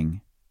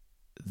saying,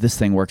 this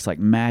thing works like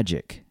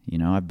magic.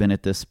 I've been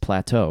at this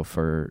plateau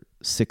for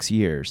 6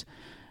 years.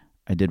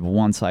 I did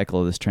one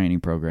cycle of this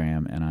training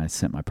program and I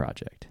sent my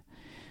project.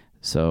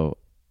 So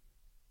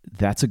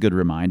that's a good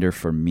reminder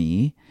for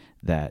me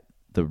that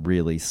the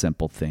really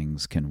simple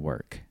things can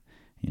work.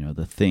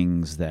 The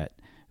things that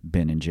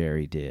Ben and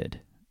Jerry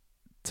did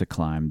to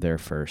climb their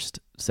first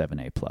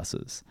 7A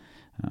pluses.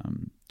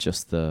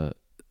 Just the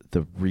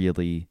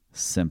really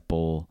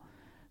simple,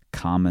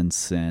 common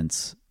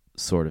sense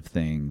sort of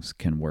things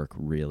can work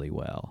really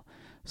well.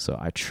 So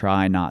I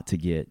try not to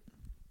get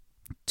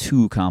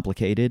too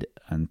complicated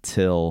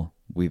until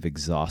we've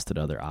exhausted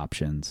other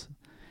options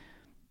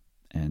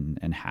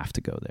and have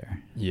to go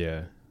there.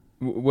 Yeah.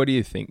 What do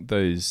you think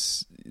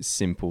those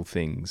simple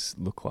things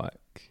look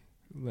like?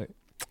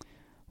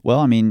 Well,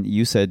 I mean,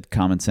 you said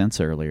common sense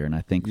earlier, and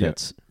I think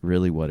that's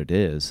really what it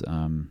is.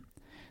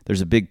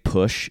 There's a big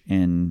push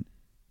in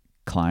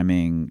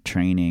climbing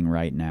training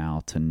right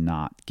now to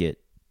not get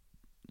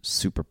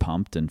super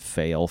pumped and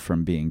fail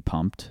from being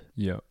pumped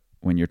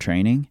when you're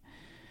training.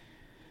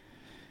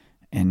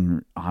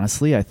 And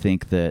honestly, I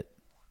think that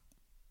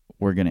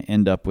we're going to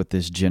end up with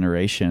this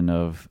generation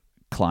of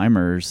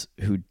climbers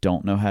who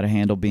don't know how to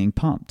handle being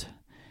pumped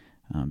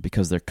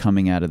because they're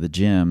coming out of the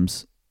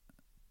gyms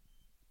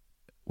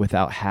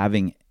without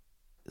having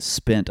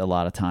spent a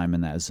lot of time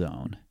in that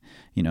zone.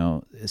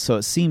 So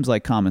it seems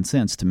like common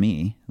sense to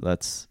me.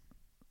 Let's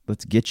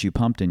get you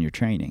pumped in your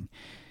training.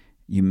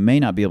 You may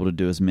not be able to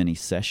do as many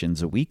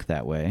sessions a week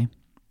that way,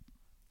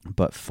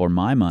 but for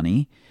my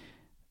money,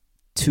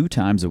 2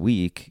 times a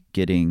week,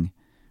 getting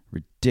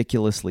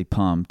ridiculously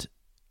pumped,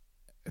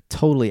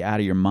 totally out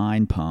of your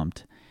mind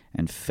pumped,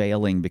 and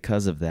failing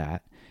because of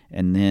that,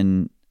 and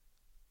then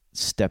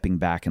stepping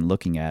back and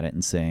looking at it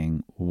and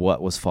saying,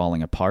 what was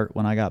falling apart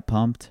when I got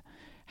pumped?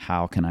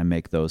 How can I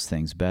make those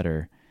things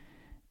better?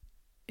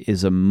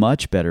 Is a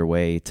much better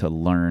way to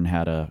learn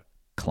how to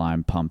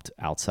climb pumped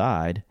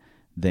outside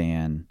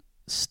than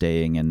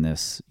staying in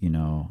this,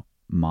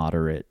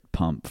 moderate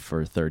pump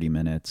for 30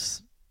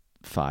 minutes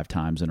 5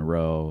 times in a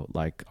row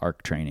like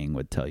ARC training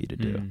would tell you to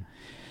do.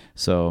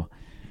 So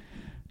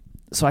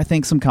I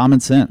think some common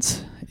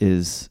sense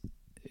is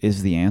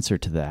the answer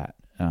to that.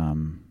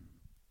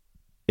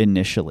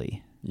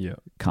 Initially,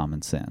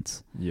 common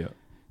sense.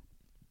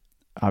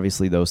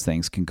 Obviously, those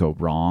things can go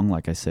wrong.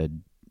 Like I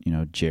said,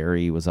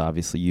 Jerry was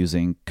obviously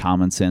using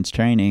common sense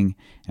training,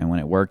 and when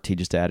it worked, he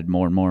just added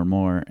more and more and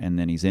more, and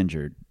then he's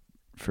injured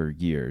for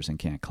years and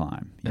can't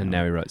climb.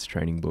 Now he writes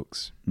training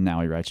books.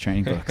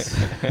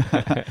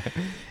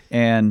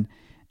 And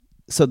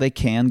so they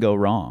can go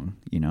wrong,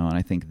 and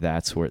I think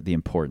that's where the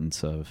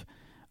importance of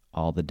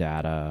all the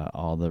data,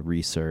 all the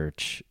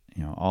research,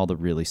 all the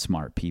really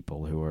smart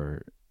people who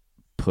are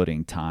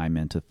putting time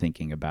into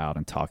thinking about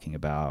and talking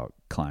about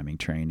climbing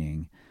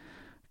training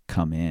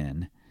come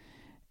in,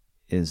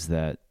 is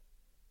that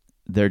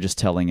they're just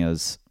telling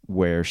us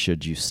where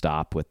should you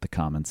stop with the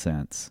common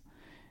sense.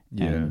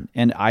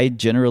 And I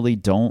generally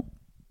don't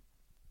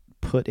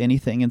put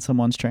anything in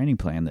someone's training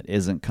plan that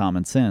isn't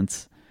common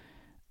sense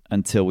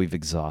until we've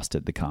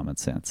exhausted the common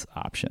sense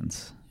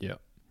options. How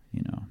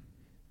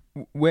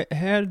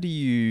do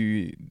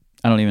you...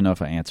 I don't even know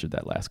if I answered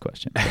that last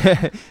question.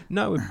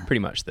 No, we're pretty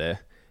much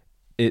there.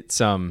 It's,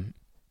 can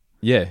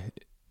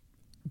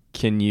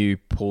you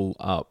pull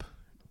up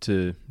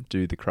to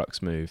do the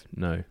crux move?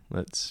 No,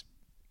 let's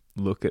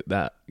look at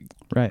that.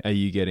 Right. Are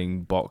you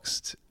getting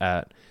boxed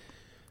at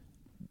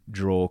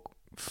draw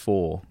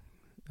 4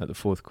 at the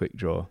 4th quick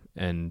draw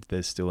and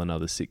there's still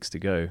another 6 to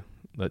go?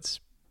 Let's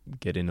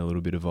get in a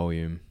little bit of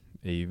volume.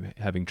 Are you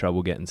having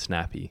trouble getting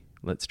snappy?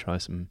 Let's try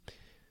some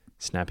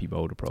snappy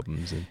boulder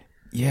problems. And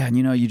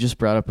you just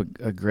brought up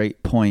a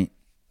great point.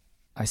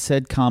 I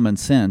said common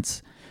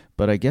sense,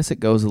 but I guess it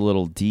goes a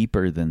little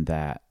deeper than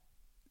that,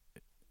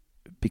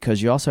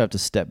 because you also have to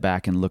step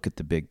back and look at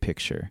the big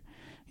picture.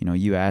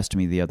 You asked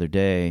me the other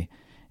day,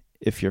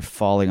 if you're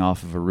falling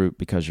off of a route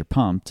because you're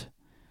pumped,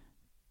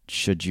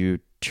 should you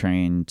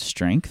train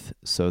strength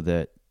so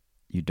that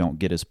you don't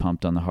get as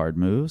pumped on the hard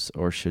moves,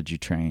 or should you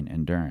train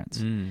endurance?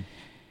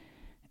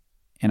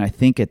 And I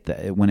think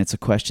when it's a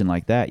question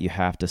like that, you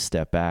have to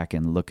step back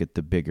and look at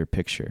the bigger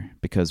picture,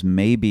 because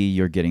maybe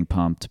you're getting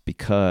pumped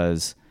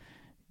because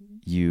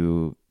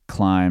you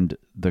climbed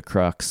the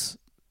crux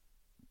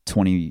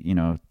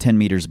 10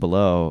 meters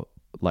below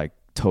like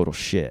total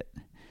shit.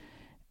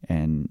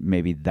 And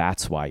maybe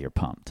that's why you're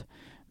pumped.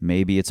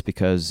 Maybe it's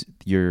because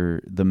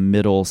the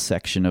middle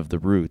section of the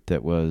route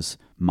that was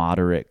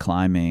moderate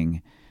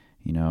climbing,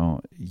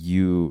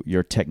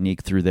 your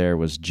technique through there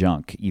was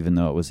junk, even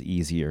though it was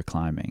easier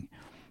climbing.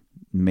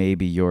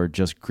 Maybe you're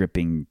just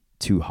gripping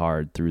too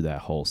hard through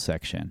that whole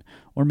section.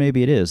 Or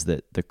maybe it is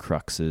that the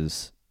crux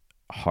is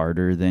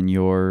harder than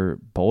your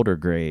boulder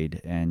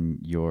grade and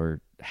you're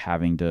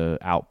having to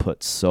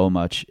output so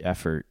much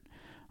effort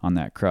on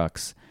that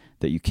crux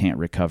that you can't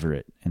recover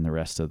it in the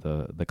rest of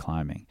the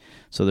climbing.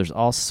 So there's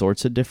all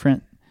sorts of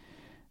different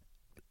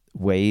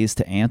ways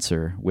to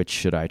answer which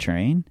should I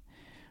train.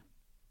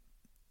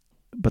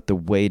 But the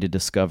way to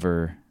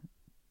discover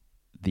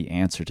the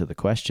answer to the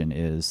question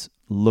is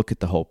look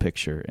at the whole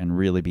picture and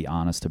really be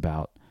honest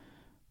about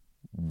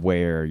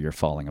where you're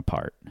falling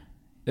apart.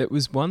 It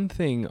was one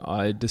thing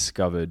I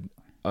discovered.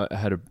 I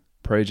had a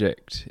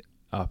project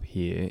up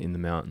here in the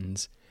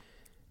mountains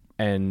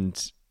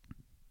and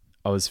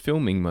I was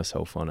filming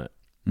myself on it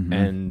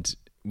and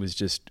was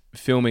just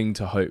filming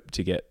to hope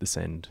to get the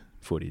send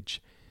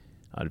footage.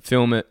 I'd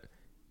film it,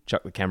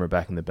 chuck the camera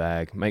back in the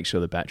bag, make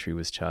sure the battery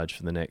was charged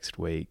for the next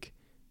week,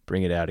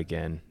 bring it out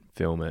again,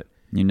 film it.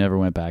 You never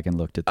went back and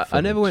looked at the footage?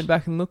 I never went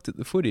back and looked at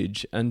the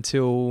footage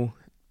until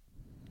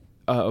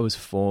I was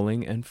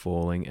falling and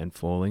falling and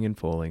falling and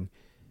falling.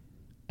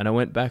 And I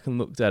went back and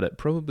looked at it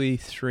probably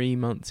 3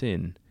 months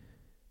in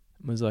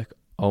and was like,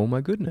 oh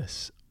my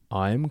goodness,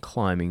 I am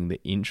climbing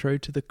the intro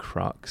to the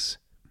crux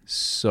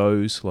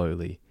so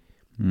slowly.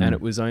 And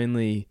it was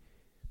only,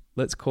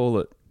 let's call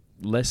it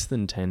less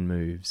than 10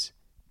 moves.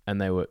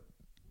 And they were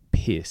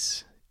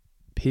piss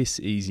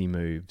easy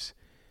moves.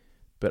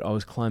 But I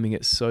was climbing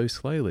it so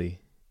slowly.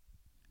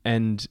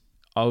 And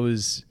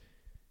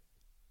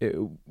it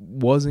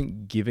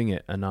wasn't giving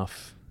it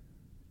enough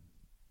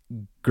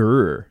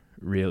grr,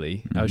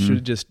 really. I should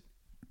have just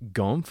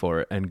gone for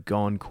it and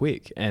gone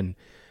quick. And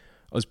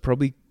I was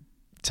probably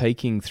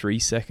taking 3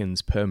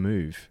 seconds per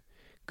move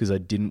because I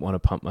didn't want to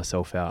pump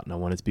myself out and I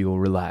wanted to be all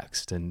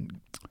relaxed and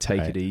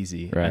take it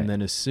easy. Right. And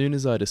then as soon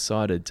as I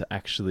decided to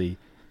actually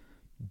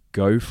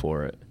go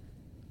for it,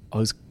 I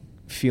was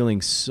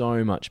feeling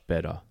so much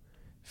better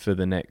for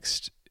the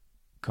next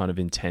kind of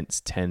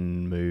intense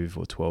 10 move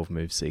or 12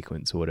 move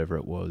sequence or whatever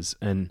it was.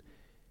 And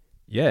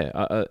yeah,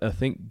 I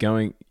think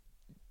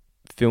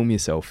film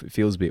yourself, it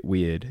feels a bit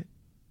weird,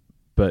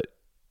 but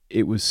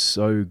it was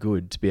so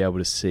good to be able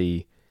to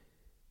see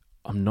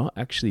I'm not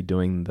actually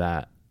doing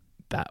that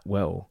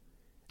well.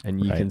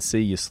 And you can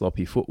see your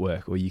sloppy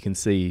footwork, or you can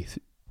see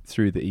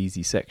through the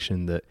easy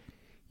section that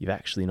you've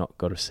actually not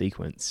got a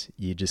sequence.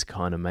 You're just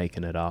kind of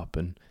making it up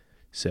and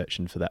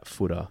searching for that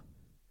footer.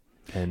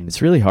 And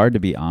it's really hard to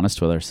be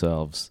honest with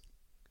ourselves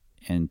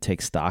and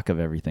take stock of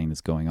everything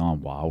that's going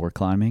on while we're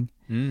climbing.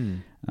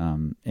 And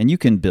you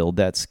can build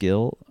that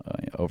skill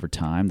over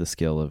time, the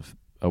skill of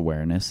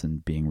awareness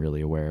and being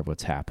really aware of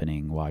what's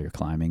happening while you're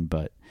climbing.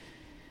 But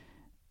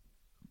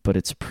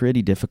it's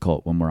pretty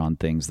difficult when we're on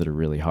things that are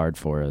really hard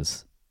for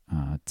us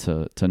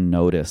to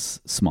notice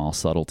small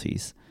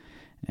subtleties.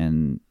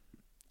 And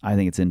I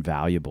think it's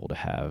invaluable to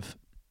have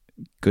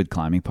good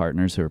climbing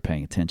partners who are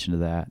paying attention to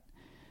that.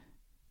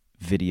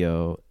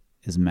 Video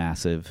is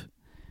massive,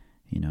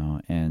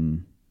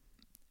 and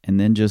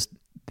then just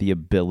the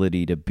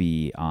ability to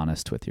be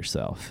honest with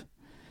yourself.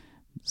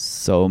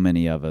 So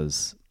many of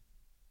us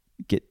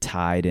get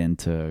tied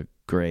into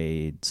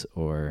grades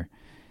or,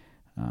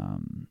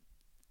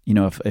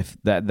 if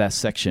that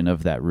section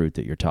of that route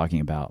that you're talking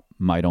about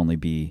might only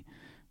be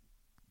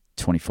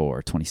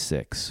 24,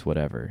 26,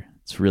 whatever.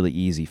 It's really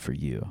easy for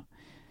you.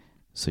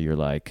 So you're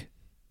like,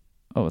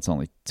 oh, it's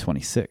only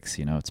 26,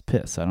 it's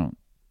piss. I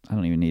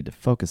don't even need to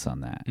focus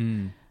on that.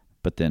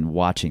 But then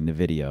watching the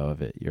video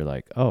of it, you're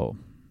like, oh,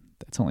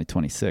 that's only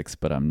 26,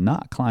 but I'm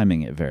not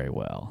climbing it very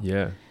well.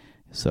 Yeah.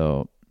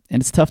 So,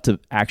 and it's tough to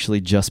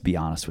actually just be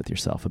honest with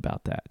yourself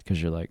about that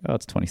because you're like, oh,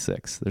 it's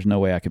 26. There's no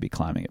way I could be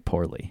climbing it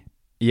poorly.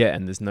 Yeah,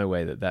 and there's no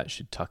way that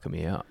should tucker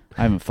me out.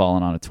 I haven't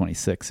fallen on a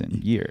 26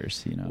 in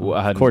years, Well,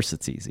 of course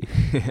it's easy.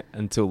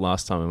 Until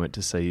last time I went to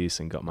Soyuz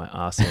and got my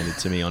ass handed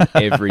to me on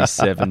every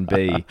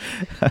 7B.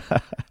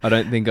 I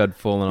don't think I'd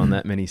fallen on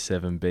that many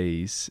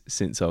 7Bs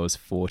since I was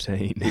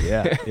 14.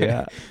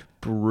 Yeah.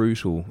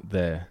 Brutal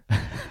there.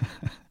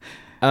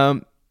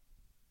 And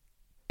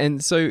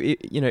so,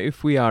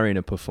 if we are in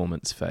a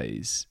performance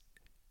phase,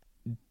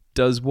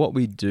 does what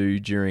we do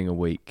during a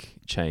week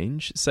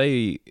change?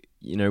 Say,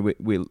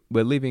 we're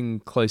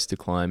living close to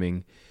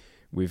climbing.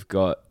 We've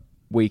got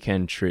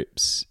weekend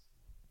trips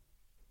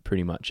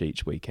pretty much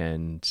each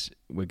weekend.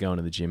 We're going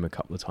to the gym a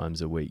couple of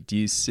times a week. Do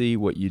you see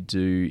what you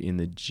do in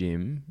the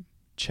gym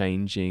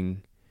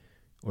changing,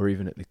 or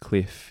even at the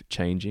cliff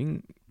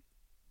changing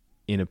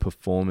in a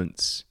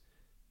performance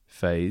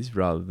phase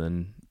rather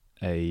than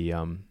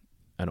an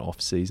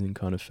off-season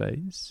kind of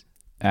phase?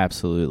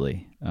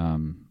 Absolutely.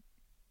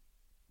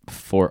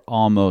 For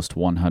almost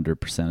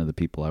 100% of the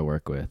people I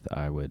work with,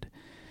 I would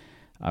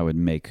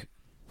make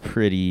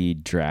pretty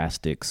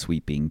drastic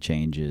sweeping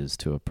changes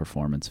to a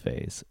performance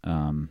phase.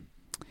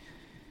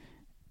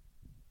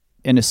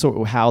 and it's sort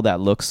of how that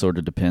looks sort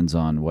of depends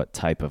on what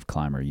type of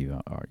climber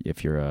you are.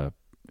 If you're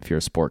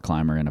a sport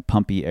climber in a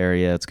pumpy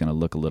area, it's going to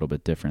look a little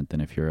bit different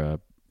than if you're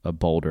a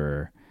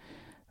boulderer.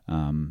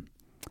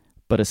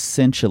 But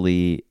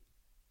essentially,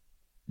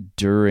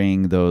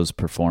 during those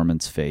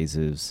performance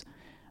phases,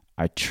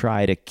 I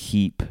try to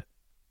keep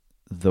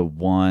the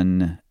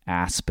one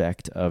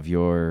aspect of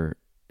your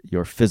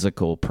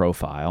physical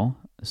profile.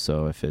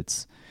 So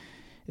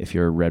if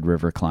you're a Red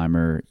River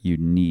climber, you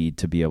need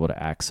to be able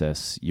to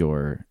access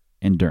your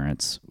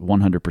endurance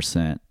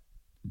 100%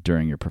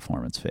 during your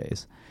performance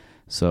phase.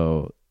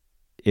 So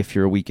if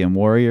you're a weekend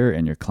warrior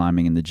and you're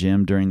climbing in the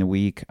gym during the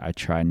week, I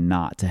try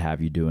not to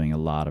have you doing a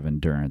lot of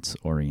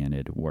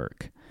endurance-oriented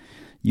work.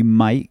 You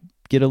might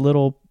get a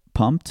little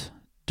pumped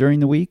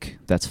during the week.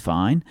 That's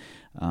fine.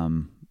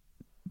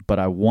 But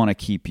I want to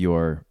keep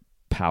your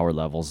power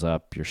levels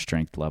up, your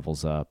strength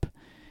levels up,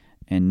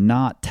 and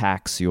not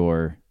tax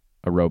your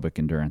aerobic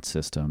endurance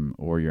system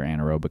or your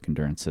anaerobic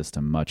endurance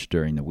system much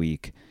during the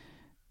week,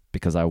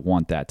 because I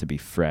want that to be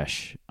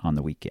fresh on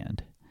the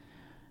weekend.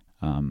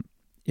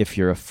 If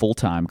you're a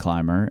full-time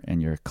climber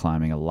and you're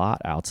climbing a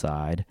lot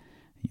outside,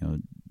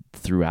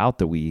 throughout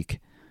the week,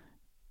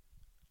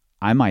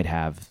 I might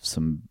have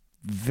some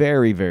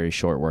very, very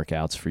short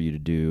workouts for you to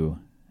do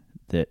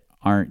that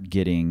aren't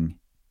getting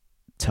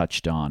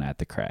touched on at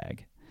the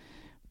crag.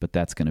 But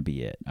that's going to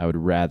be it. I would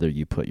rather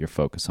you put your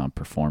focus on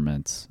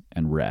performance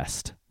and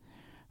rest.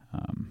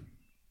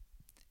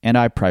 And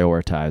I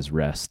prioritize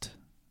rest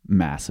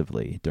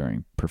massively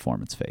during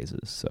performance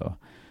phases. So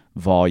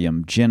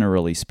volume,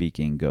 generally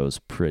speaking, goes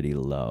pretty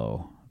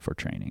low for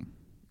training.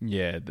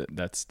 Yeah,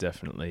 that's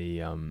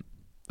definitely,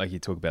 like you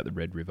talk about the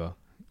Red River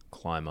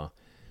climber,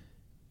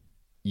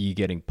 you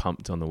getting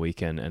pumped on the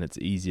weekend, and it's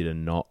easy to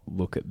not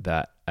look at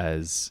that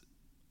as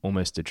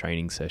almost a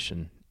training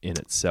session in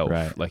itself.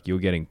 Right. Like you're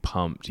getting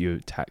pumped, you're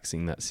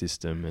taxing that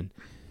system, and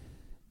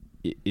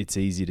it's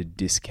easy to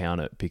discount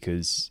it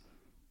because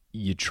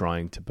you're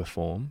trying to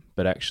perform,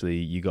 but actually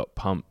you got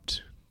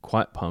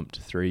quite pumped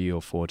 3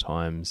 or 4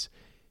 times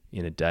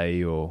in a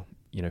day, or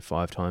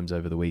 5 times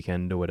over the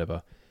weekend or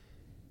whatever,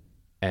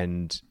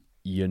 and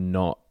you're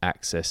not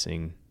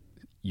accessing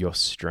your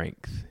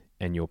strength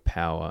and your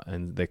power,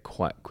 and they're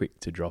quite quick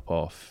to drop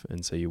off,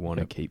 and so you want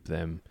to keep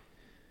them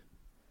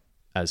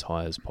as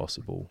high as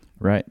possible.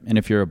 Right. And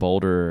if you're a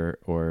boulder,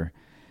 or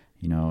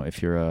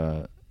if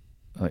you're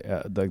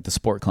the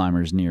sport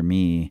climbers near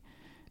me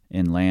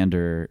in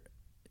Lander,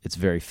 it's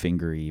very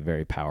fingery,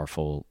 very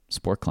powerful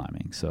sport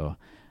climbing. So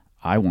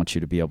I want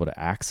you to be able to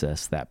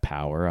access that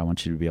power. I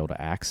want you to be able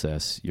to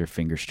access your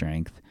finger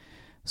strength.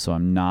 So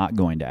I'm not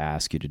going to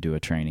ask you to do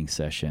a training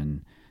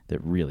session that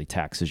really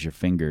taxes your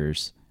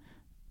fingers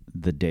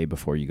the day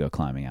before you go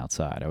climbing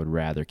outside. I would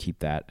rather keep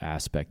that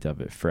aspect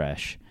of it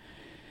fresh.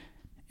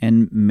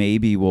 And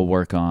maybe we'll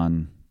work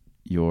on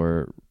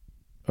your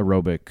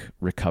aerobic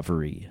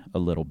recovery a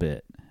little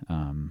bit.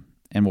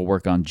 And we'll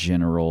work on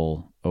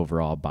general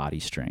overall body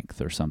strength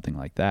or something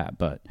like that.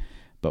 But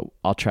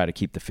I'll try to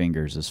keep the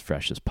fingers as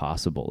fresh as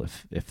possible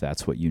if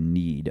that's what you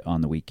need on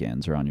the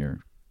weekends or on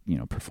your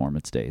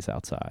performance days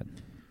outside.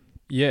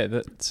 Yeah,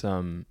 that's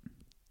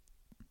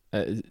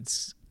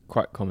it's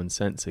quite common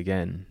sense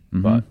again,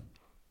 Mm-hmm. but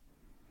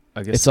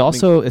I guess it's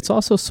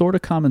also sort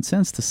of common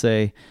sense to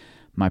say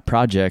my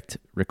project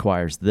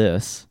requires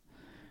this.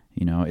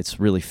 It's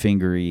really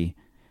fingery,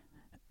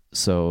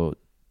 so,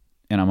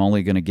 and I'm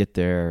only going to get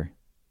there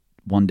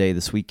one day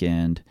this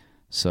weekend,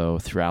 so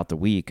throughout the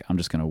week I'm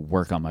just going to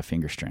work on my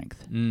finger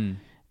strength.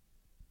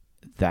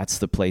 That's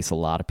the place a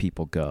lot of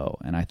people go,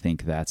 and I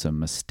think that's a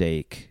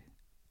mistake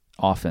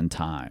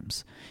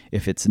oftentimes.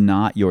 If it's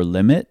not your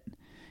limit,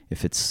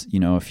 if it's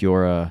if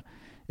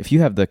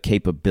you have the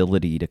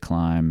capability to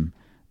climb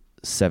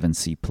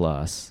 7C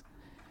plus,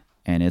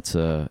 and it's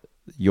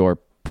your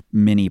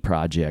mini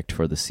project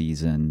for the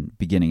season,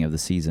 beginning of the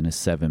season is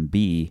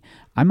 7B,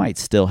 I might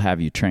still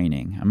have you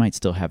training. I might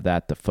still have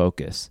that the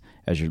focus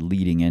as you're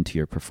leading into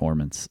your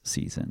performance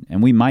season.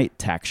 And we might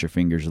tax your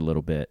fingers a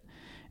little bit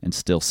and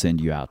still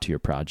send you out to your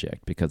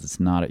project because it's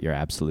not at your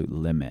absolute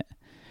limit.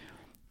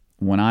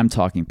 When I'm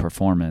talking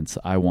performance,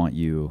 I want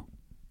you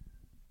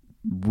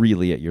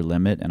really at your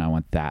limit, and I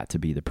want that to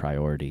be the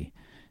priority,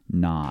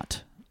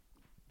 not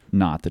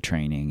the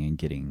training and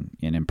getting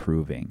and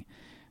improving.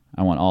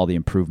 I want all the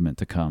improvement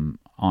to come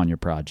on your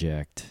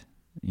project,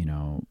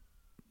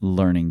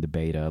 learning the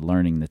beta,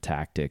 learning the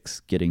tactics,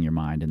 getting your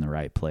mind in the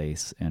right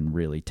place, and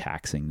really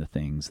taxing the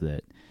things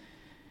that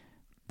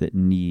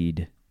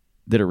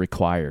are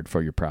required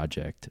for your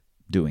project,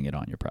 doing it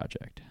on your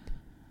project.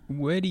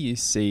 Where do you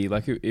see,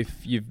 like,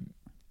 if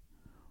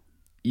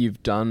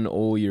you've done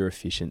all your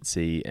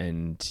efficiency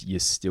and you're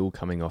still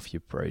coming off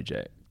your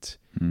project,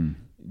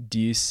 do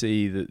you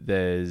see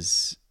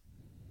that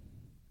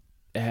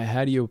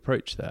how do you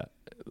approach that?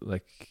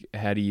 Like,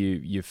 how do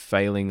you're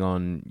failing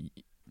on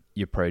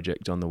your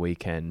project on the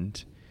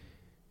weekend,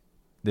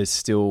 there's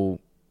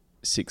still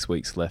 6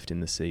 weeks left in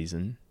the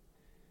season.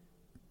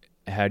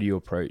 How do you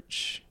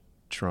approach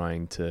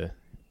trying to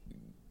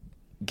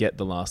get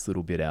the last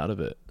little bit out of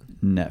it?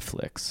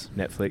 Netflix.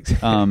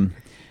 Netflix.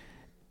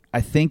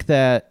 I think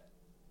that,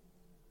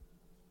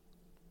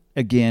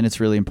 again, it's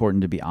really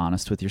important to be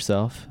honest with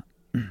yourself.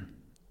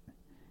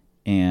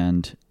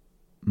 And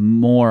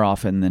more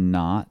often than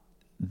not,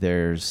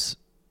 there's,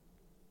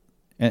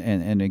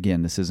 and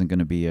again, this isn't going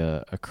to be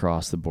a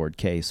across-the-board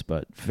case,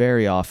 but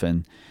very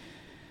often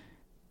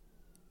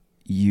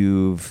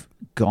you've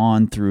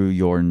gone through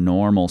your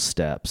normal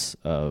steps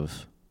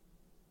of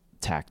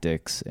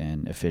tactics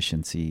and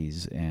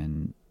efficiencies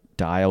and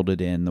dialed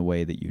it in the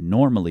way that you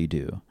normally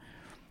do.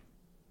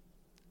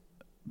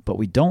 But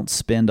we don't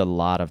spend a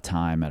lot of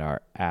time at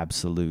our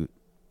absolute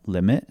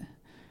limit.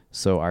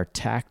 So our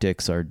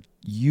tactics are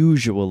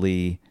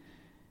usually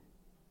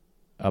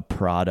a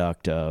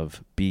product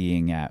of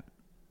being at,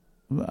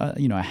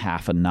 a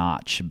half a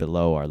notch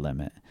below our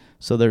limit.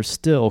 So there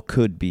still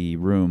could be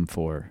room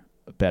for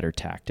better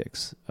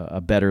tactics,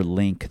 a better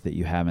link that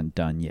you haven't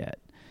done yet.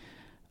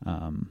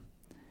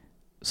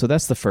 So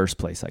that's the first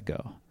place I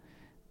go.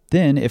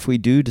 Then if we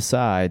do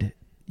decide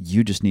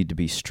you just need to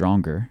be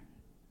stronger,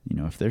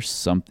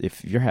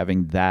 if you're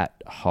having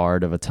that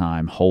hard of a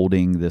time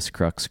holding this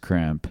crux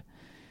crimp,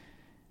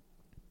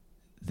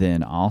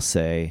 then I'll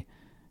say,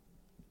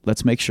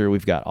 let's make sure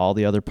we've got all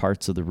the other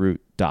parts of the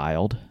route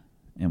dialed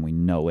and we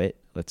know it.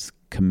 Let's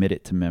commit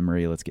it to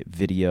memory. Let's get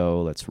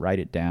video. Let's write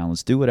it down.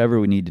 Let's do whatever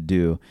we need to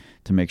do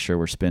to make sure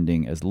we're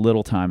spending as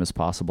little time as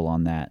possible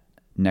on that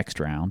next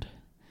round.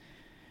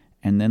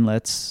 And then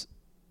let's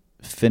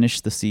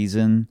finish the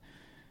season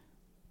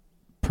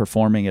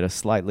performing at a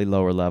slightly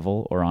lower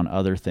level or on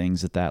other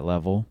things at that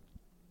level.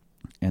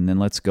 And then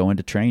let's go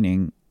into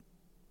training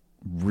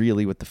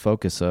really with the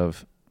focus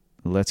of,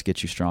 let's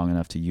get you strong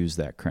enough to use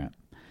that crimp.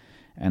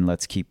 And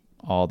let's keep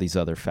all these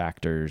other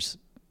factors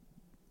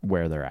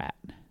where they're at.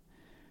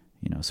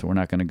 So we're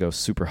not going to go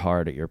super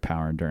hard at your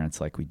power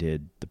endurance like we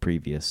did the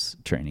previous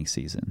training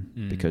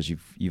season, because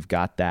you've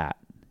got that.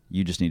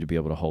 You just need to be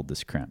able to hold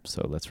this crimp.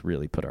 So let's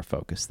really put our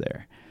focus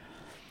there.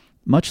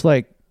 Much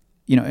like,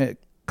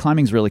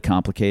 climbing's really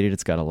complicated.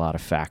 It's got a lot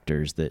of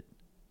factors that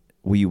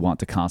we want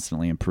to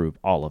constantly improve,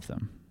 all of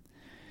them.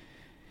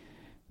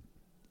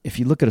 If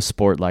you look at a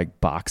sport like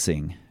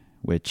boxing,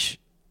 which,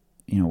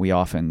 we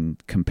often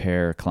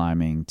compare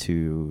climbing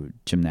to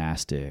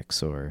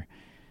gymnastics or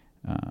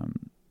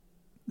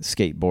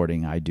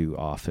skateboarding, I do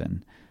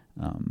often.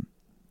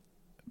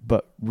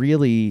 But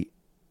really,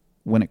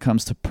 when it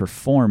comes to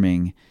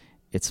performing,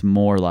 it's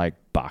more like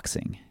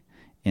boxing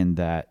in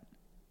that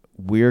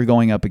we're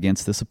going up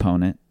against this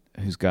opponent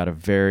who's got a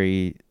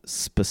very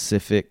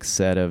specific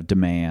set of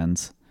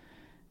demands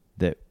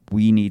that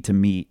we need to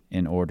meet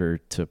in order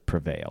to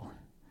prevail.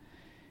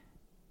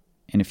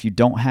 And if you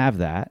don't have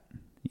that,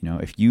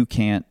 if you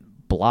can't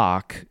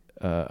block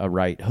a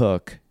right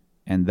hook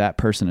and that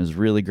person is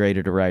really great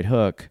at a right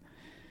hook,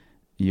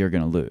 you're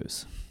going to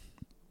lose.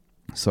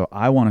 So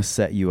I want to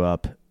set you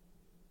up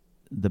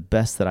the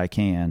best that I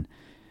can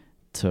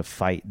to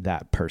fight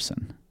that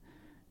person.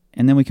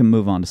 And then we can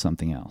move on to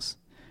something else.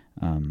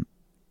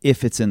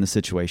 If it's in the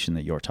situation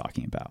that you're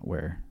talking about,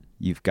 where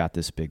you've got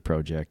this big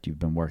project you've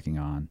been working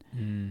on,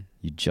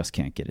 you just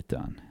can't get it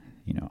done.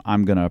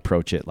 I'm going to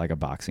approach it like a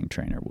boxing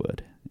trainer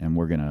would, and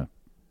we're going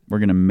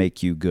to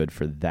make you good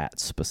for that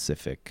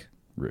specific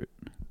route.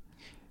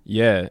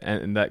 Yeah,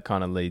 and that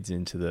kind of leads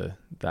into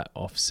that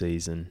off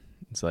season.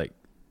 It's like,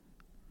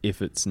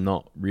 if it's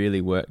not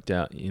really worked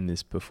out in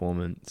this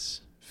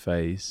performance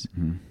phase,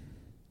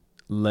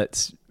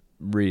 let's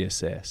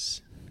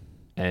reassess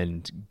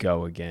and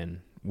go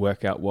again.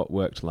 Work out what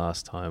worked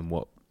last time,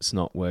 what's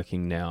not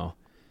working now,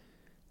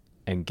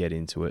 and get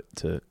into it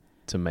to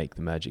make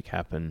the magic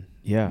happen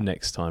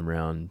next time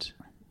round,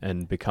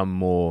 and become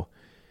more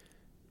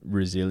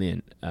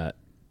resilient at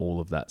all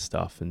of that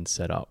stuff and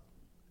set up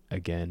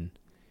again.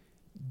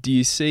 Do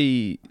you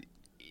see,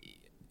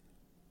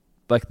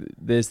 like,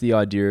 there's the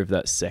idea of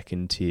that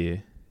second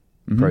tier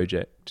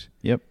project?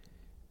 Yep.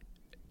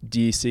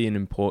 Do you see an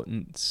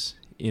importance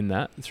in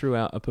that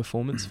throughout a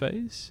performance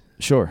phase?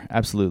 Sure,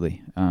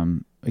 absolutely.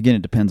 Again,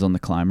 it depends on the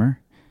climber.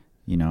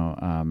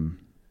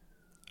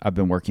 I've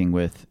been working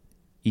with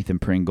Ethan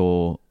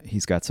Pringle.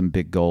 He's got some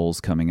big goals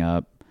coming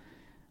up.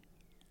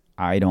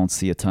 I don't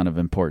see a ton of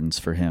importance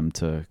for him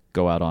to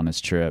go out on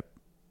his trip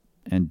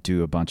and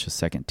do a bunch of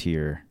second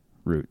tier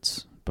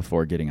routes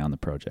before getting on the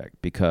project,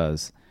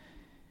 because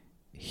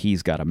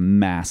he's got a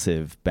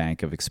massive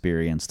bank of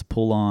experience to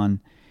pull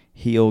on.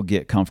 He'll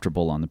get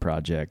comfortable on the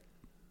project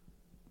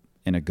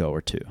in a go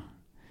or two.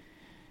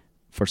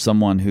 For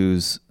someone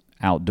whose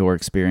outdoor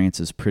experience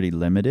is pretty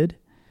limited,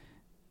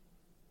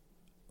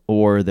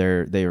 or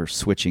they are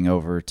switching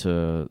over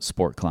to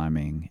sport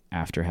climbing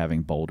after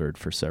having bouldered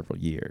for several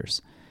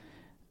years,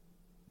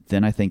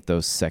 then I think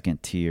those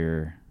second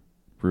tier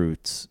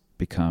routes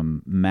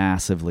become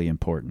massively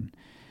important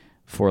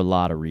for a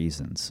lot of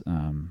reasons.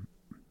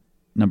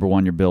 Number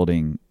one, you're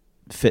building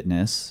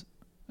fitness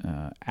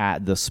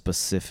at the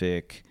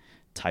specific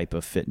type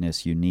of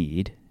fitness you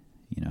need.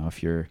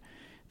 If you're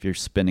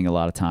spending a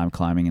lot of time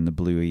climbing in the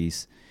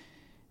Blueies,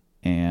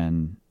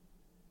 and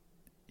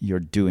you're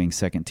doing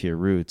second tier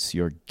routes,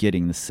 you're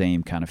getting the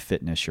same kind of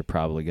fitness you're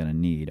probably going to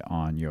need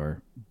on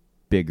your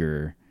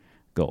bigger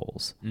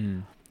goals.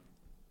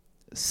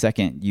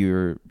 Second,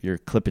 you're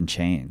clipping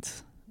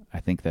chains. I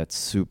think that's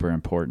super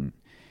important.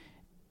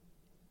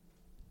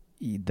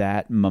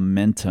 That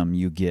momentum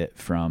you get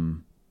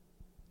from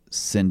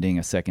sending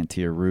a second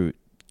tier route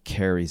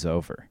carries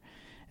over,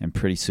 and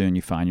pretty soon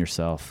you find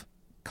yourself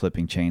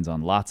clipping chains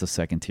on lots of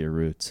second tier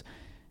routes.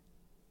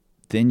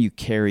 Then you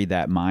carry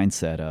that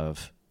mindset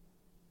of,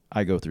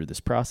 I go through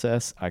this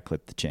process, I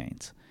clip the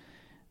chains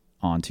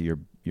onto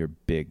your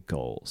big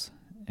goals.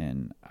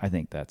 And I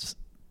think that's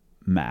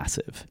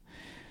massive.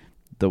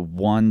 The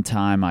one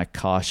time I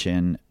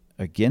caution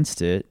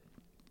against it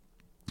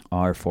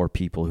are for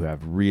people who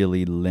have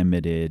really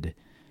limited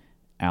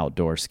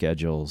outdoor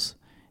schedules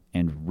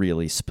and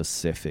really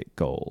specific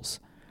goals.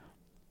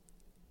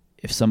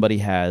 If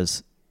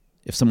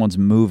someone's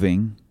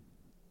moving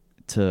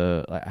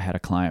to, I had a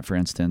client, for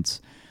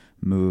instance,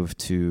 move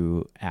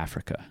to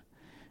Africa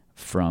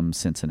from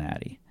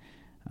Cincinnati,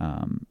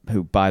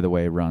 who, by the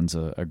way, runs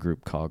a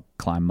group called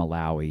Climb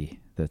Malawi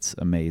that's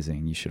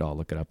amazing. You should all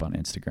look it up on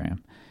Instagram.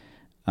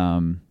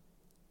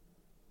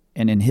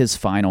 And in his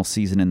final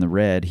season in the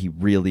red, he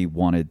really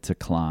wanted to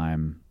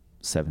climb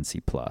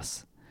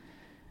 7C+.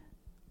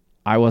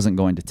 I wasn't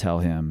going to tell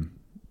him,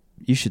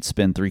 you should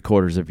spend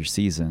 3/4 of your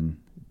season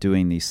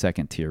doing these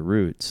second tier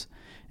routes.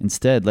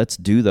 Instead, let's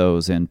do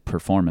those in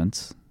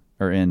performance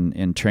or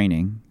in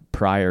training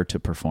prior to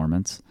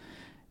performance.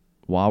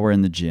 While we're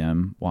in the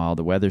gym, while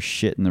the weather's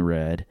shit in the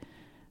red,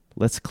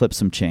 let's clip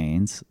some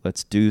chains.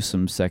 Let's do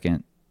some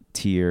second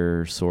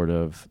tier sort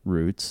of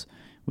routes.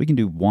 We can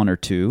do 1 or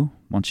 2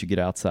 once you get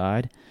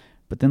outside,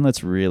 but then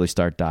let's really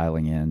start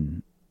dialing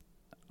in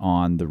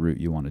on the route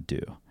you want to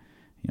do.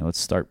 Let's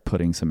start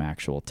putting some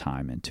actual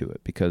time into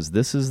it, because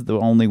this is the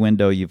only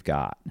window you've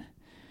got,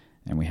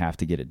 and we have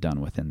to get it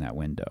done within that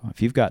window.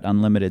 If you've got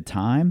unlimited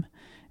time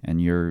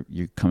and you're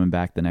coming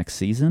back the next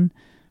season,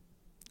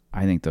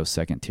 I think those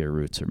second tier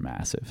routes are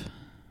massive.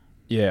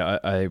 Yeah,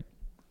 I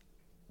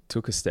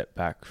took a step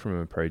back from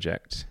a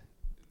project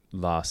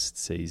last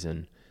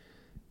season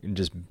and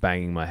just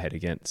banging my head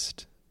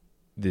against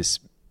this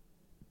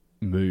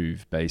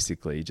move,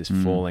 basically just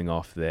falling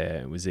off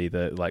there. It was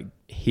either like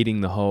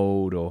hitting the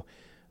hold or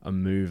a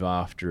move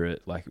after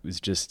it. Like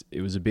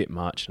it was a bit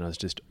much, and I was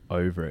just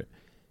over it.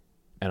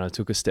 And I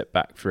took a step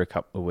back for a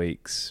couple of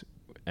weeks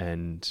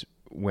and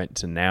went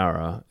to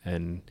Nowra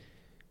and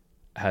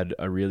had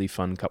a really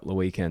fun couple of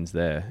weekends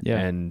there. Yeah.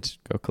 And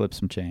go clip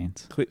some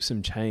chains.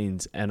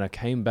 And I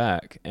came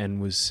back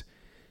and was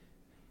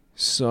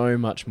so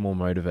much more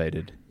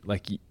motivated.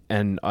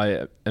 And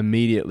I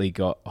immediately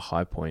got a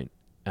high point,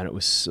 and it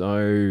was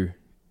so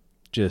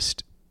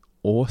just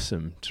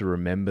awesome to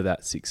remember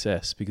that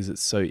success, because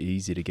it's so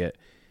easy to get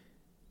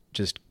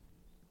just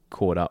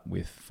caught up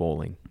with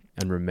falling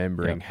and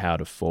remembering how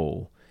to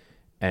fall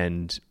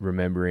and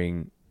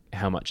remembering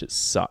how much it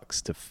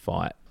sucks to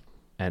fight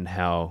and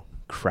how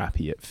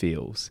crappy it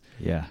feels.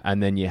 Yeah.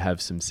 And then you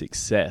have some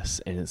success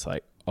and it's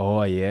like,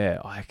 oh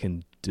yeah, I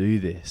can do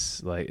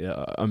this. Like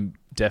I'm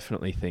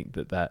definitely think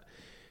that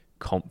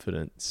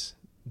confidence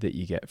that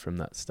you get from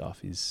that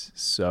stuff is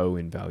so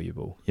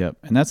invaluable. Yep.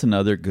 And that's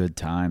another good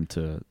time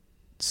to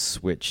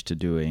switch to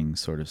doing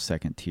sort of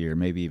second tier,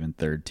 maybe even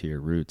third tier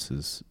routes,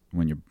 is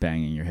when you're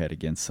banging your head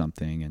against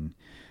something and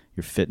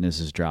your fitness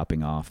is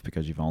dropping off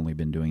because you've only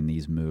been doing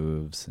these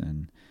moves.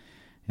 And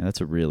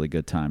that's a really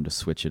good time to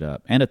switch it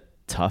up, and a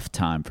tough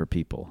time for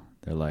people.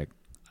 They're like,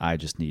 I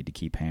just need to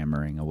keep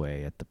hammering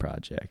away at the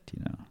project,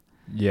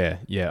 Yeah.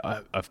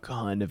 I've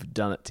kind of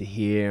done it to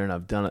here and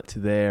I've done it to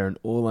there, and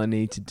all I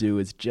need to do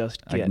is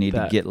just get I need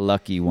to get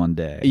lucky one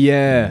day.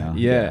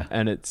 Yeah.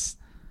 And it's,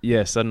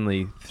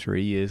 suddenly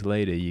 3 years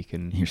later,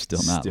 you're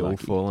still not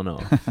lucky. Falling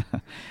off.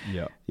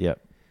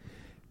 Yep.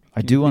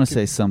 I do want to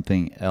say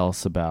something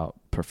else about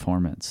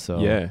performance.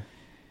 So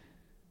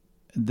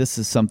this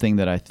is something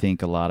that I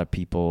think a lot of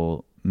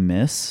people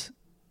miss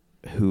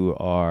who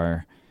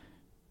are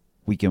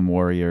weekend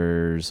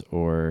warriors,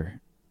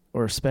 or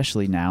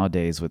especially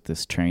nowadays with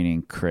this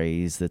training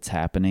craze that's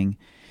happening.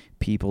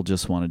 People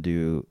just want to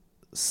do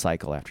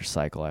cycle after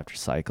cycle after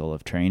cycle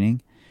of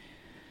training.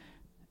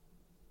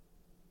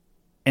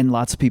 And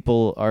lots of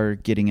people are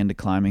getting into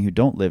climbing who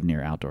don't live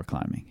near outdoor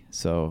climbing.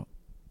 So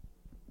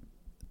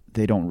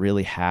they don't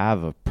really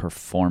have a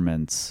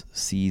performance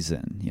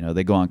season.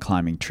 They go on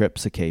climbing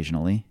trips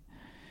occasionally.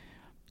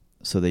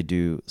 So they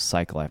do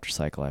cycle after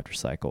cycle after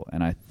cycle.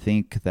 And I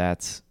think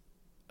that's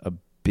a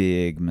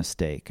big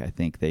mistake. I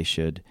think they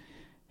should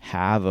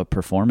have a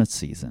performance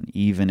season,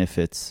 even if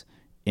it's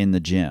in the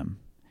gym,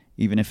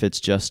 even if it's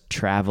just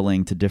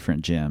traveling to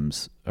different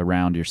gyms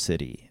around your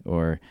city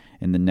or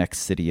in the next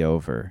city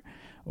over,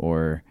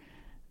 or,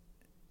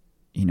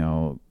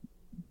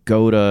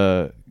 go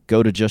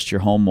to just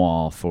your home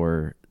wall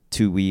for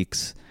 2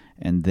 weeks.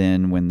 And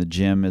then when the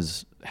gym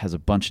has a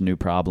bunch of new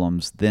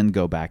problems, then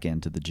go back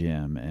into the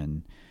gym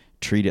and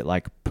treat it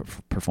like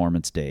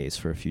performance days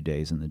for a few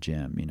days in the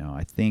gym. You know,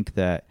 I think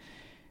that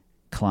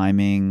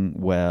climbing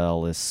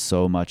well is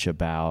so much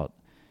about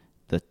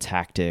the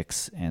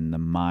tactics and the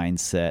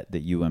mindset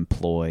that you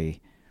employ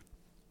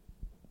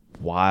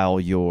while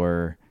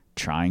you're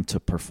trying to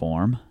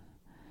perform,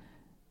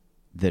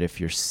 that if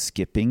you're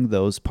skipping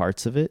those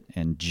parts of it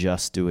and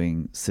just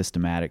doing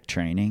systematic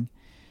training,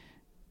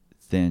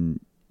 then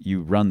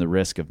you run the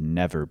risk of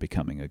never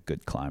becoming a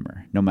good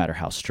climber, no matter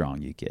how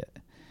strong you get.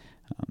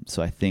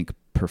 So I think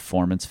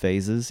performance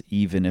phases,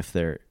 even if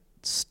they're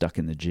stuck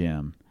in the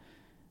gym,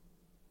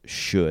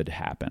 should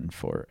happen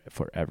for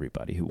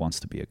everybody who wants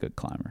to be a good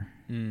climber.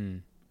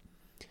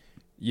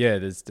 Yeah,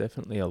 there's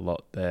definitely a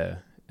lot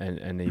there.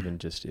 And even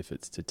just if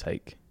it's to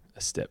take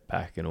a step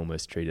back and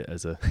almost treat it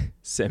as a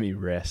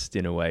semi-rest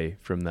in a way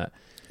from that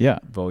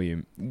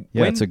volume.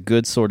 Yeah, it's a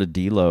good sort of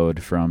deload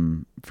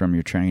from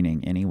your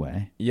training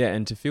anyway. Yeah,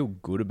 and to feel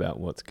good about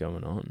what's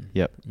going on.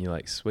 Yep. You're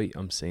like, sweet,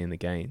 I'm seeing the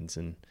gains.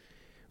 And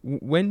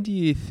when do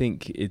you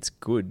think it's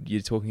good?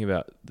 You're talking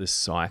about the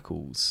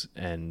cycles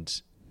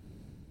and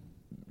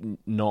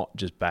not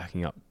just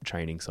backing up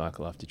training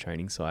cycle after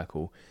training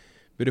cycle.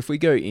 But if we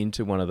go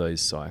into one of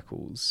those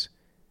cycles,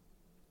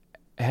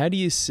 how do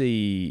you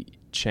see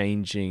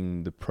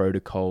changing the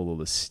protocol or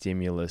the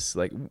stimulus?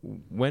 Like,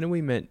 when are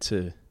we meant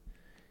to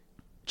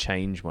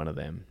change one of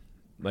them?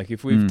 Like,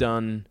 if we've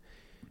done,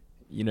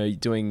 you know,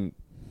 doing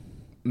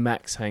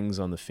max hangs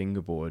on the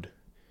fingerboard,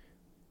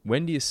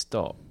 when do you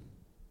stop?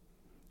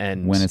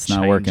 And when it's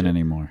not working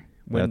anymore.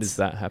 When does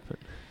that happen?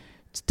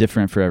 It's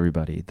different for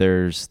everybody.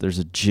 There's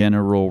a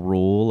general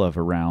rule of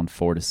around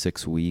 4 to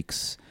 6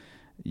 weeks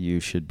you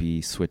should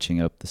be switching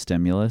up the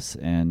stimulus,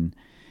 and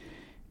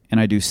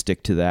I do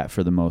stick to that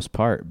for the most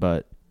part,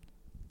 but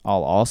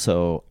I'll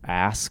also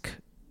ask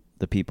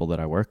the people that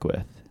I work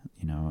with,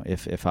 you know,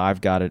 if I've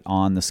got it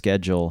on the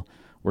schedule,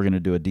 we're going to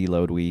do a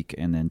deload week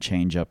and then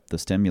change up the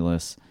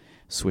stimulus,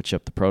 switch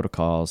up the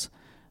protocols.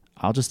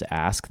 I'll just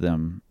ask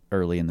them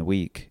early in the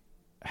week,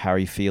 how are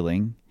you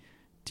feeling?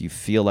 Do you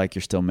feel like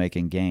you're still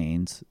making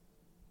gains?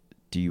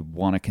 Do you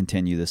want to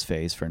continue this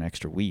phase for an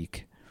extra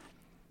week?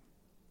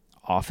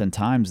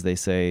 Oftentimes they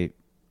say,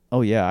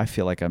 oh yeah, I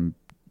feel like I'm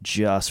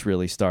just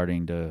really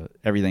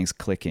everything's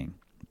clicking.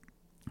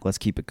 Let's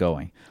keep it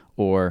going.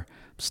 Or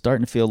I'm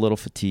starting to feel a little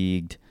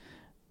fatigued.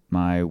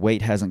 My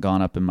weight hasn't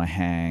gone up in my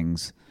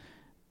hangs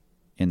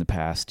in the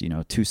past,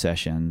 2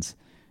 sessions.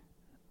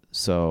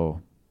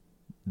 So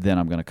then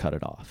I'm going to cut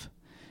it off.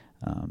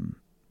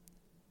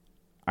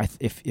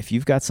 If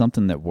you've got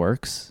something that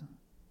works,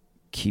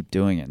 keep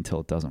doing it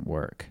until it doesn't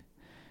work.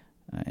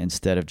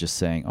 Instead of just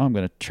saying, oh, I'm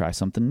going to try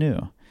something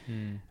new.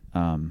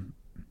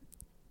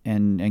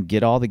 And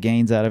get all the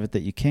gains out of it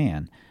that you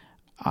can.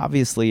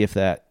 Obviously, if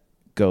that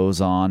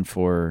goes on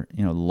for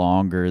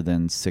longer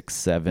than 6,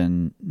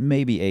 7,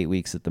 maybe 8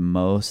 weeks at the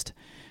most,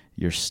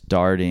 you're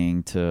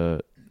starting to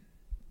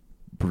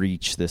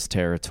breach this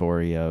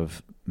territory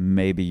of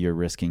maybe you're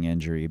risking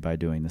injury by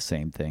doing the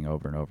same thing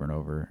over and over and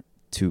over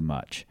too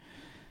much.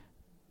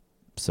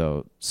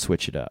 So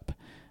switch it up,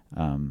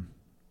 and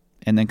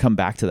then come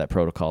back to that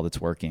protocol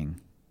that's working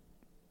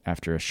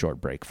after a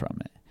short break from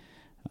it.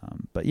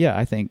 But yeah,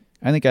 I think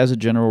as a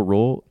general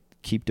rule,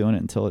 keep doing it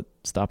until it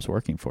stops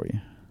working for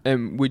you.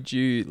 And would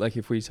you, like,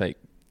 if we take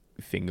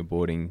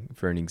fingerboarding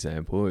for an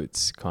example,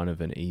 it's kind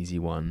of an easy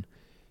one.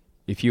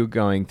 If you're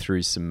going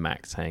through some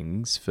max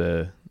hangs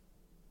for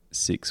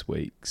 6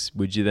 weeks,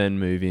 would you then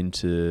move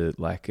into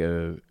like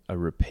a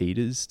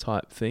repeaters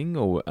type thing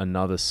or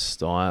another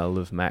style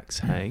of max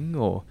hang?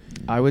 Or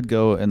I would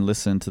go and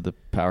listen to the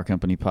Power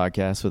Company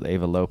podcast with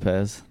Ava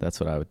Lopez. That's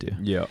what I would do.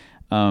 Yeah.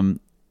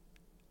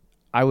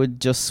 I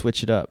would just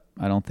switch it up.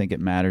 I don't think it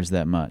matters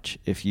that much.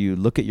 If you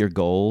look at your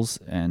goals,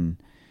 and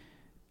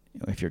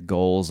if your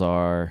goals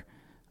are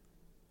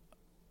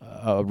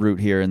a route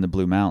here in the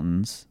Blue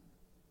Mountains,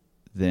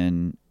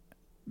 then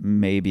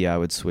maybe I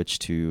would switch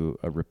to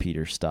a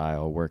repeater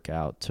style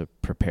workout to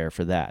prepare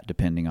for that,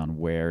 depending on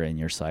where in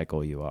your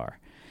cycle you are.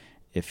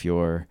 If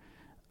you're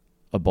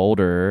a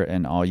boulderer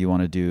and all you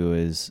want to do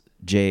is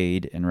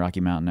Jade in Rocky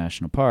Mountain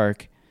National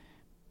Park,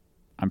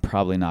 I'm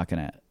probably not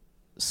going to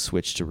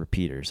switch to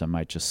repeaters. I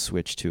might just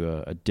switch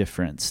to a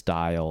different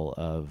style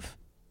of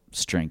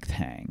strength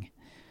hang.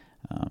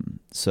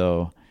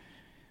 So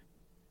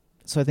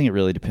I think it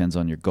really depends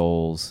on your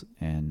goals,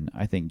 and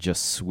I think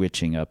just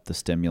switching up the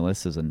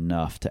stimulus is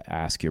enough to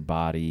ask your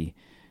body,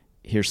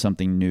 here's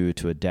something new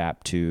to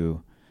adapt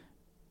to,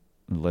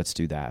 let's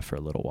do that for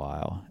a little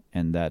while,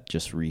 and that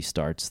just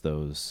restarts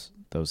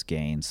those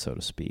gains, so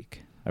to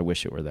speak. I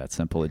wish it were that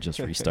simple. It just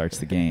restarts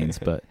the gains,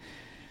 but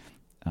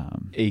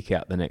eke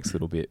out the next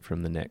little bit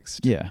from the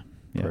next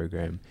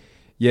program.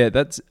 Yeah,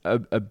 that's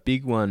a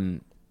big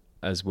one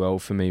as well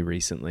for me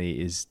recently,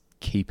 is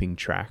keeping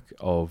track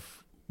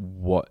of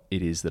what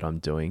it is that I'm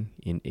doing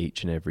in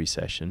each and every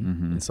session.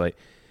 Mm-hmm. It's like,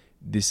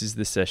 this is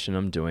the session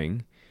I'm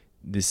doing.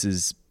 This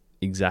is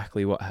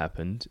exactly what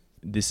happened.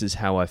 This is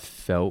how I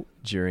felt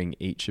during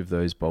each of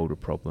those boulder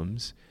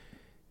problems.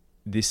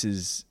 This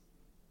is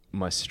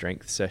my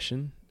strength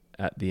session.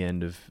 at the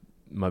end of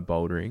my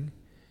bouldering.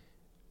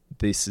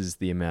 This is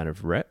the amount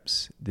of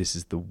reps. This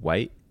is the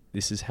weight.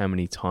 This is how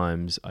many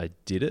times I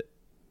did it,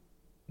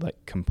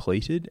 like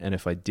completed. And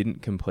if I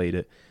didn't complete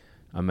it,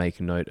 I make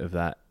a note of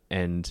that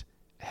and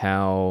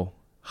how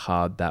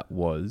hard that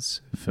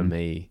was for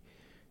me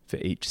for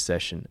each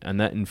session. And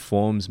that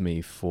informs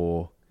me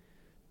for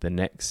the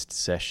next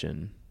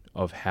session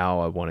of how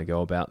I want to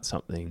go about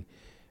something.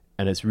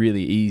 And it's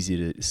really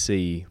easy to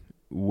see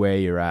where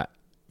you're at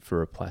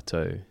for a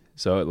plateau.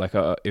 So like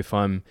if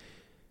I'm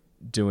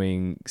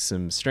doing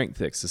some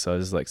strength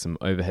exercises, like some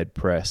overhead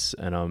press,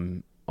 and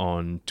I'm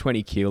on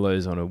 20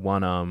 kilos on a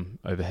one arm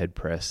overhead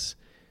press,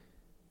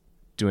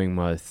 doing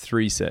my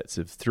 3 sets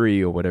of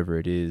 3 or whatever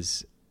it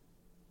is.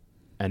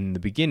 And in the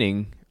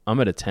beginning, I'm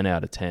at a 10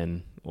 out of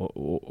 10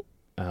 or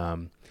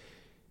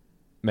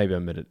maybe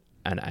I'm at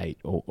an 8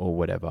 or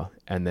whatever.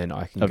 And then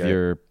I can of go...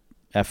 your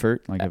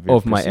effort? Like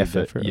of my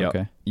effort. Yep.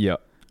 Okay.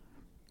 Yep.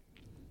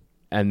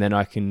 And then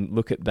I can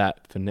look at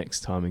that for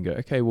next time and go,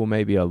 okay, well,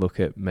 maybe I'll look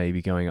at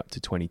maybe going up to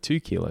 22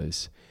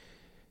 kilos.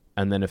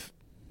 And then if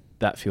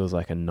that feels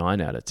like a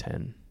 9 out of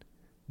 10,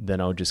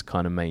 then I'll just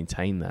kind of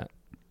maintain that.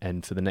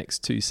 And for the next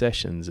 2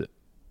 sessions, it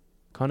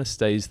kind of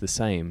stays the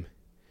same,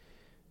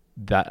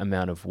 that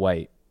amount of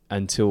weight,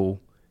 until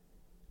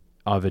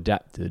I've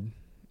adapted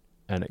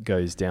and it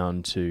goes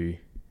down to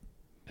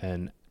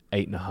an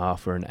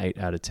 8.5 or an 8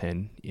 out of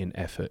 10 in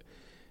effort.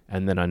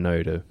 And then I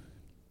know to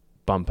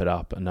bump it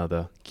up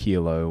another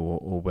kilo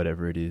or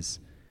whatever it is.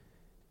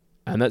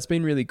 And that's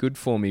been really good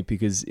for me,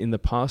 because in the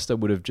past I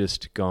would have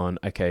just gone,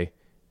 okay,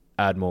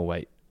 add more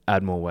weight,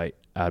 and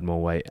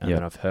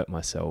then I've hurt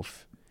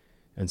myself.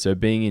 And so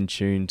being in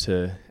tune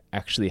to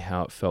actually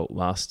how it felt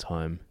last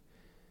time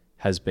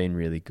has been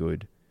really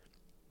good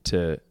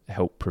to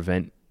help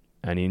prevent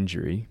an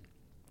injury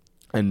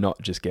and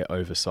not just get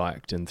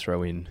overpsyched and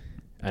throw in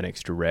an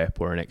extra rep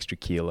or an extra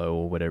kilo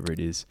or whatever it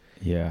is.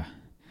 Yeah.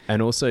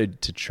 And also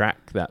to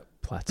track that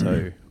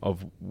plateau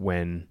of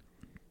when,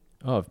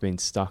 I've been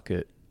stuck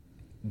at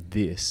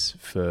this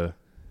for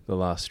the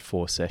last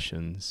 4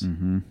 sessions.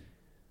 Mm-hmm.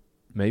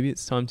 Maybe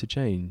it's time to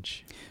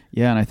change.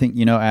 Yeah, and I think,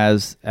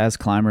 as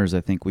climbers,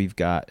 I think we've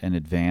got an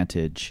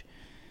advantage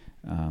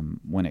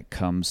when it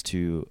comes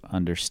to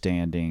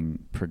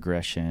understanding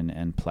progression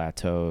and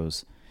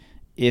plateaus.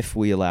 If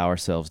we allow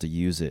ourselves to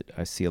use it,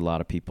 I see a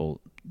lot of people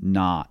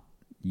not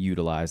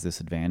utilize this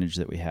advantage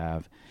that we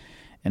have,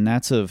 and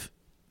that's of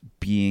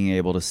being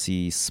able to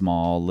see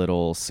small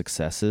little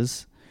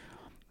successes.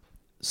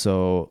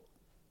 So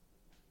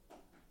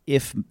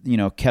if,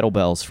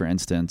 kettlebells, for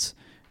instance,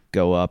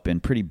 go up in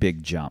pretty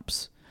big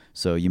jumps,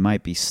 so you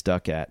might be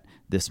stuck at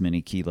this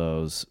many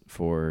kilos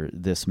for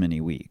this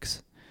many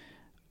weeks.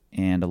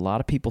 And a lot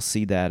of people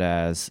see that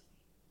as,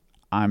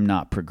 I'm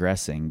not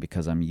progressing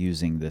because I'm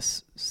using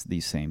these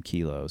same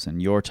kilos.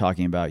 And you're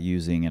talking about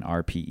using an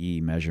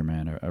RPE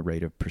measurement, or a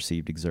rate of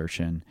perceived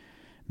exertion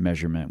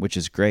measurement, which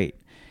is great.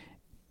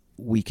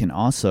 We can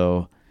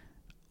also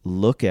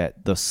look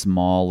at the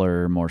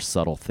smaller, more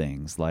subtle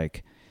things.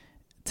 Like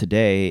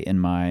today in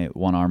my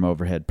one arm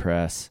overhead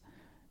press,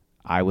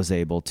 I was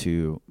able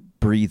to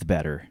breathe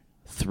better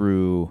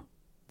through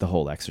the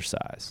whole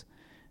exercise.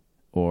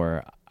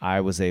 Or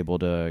I was able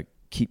to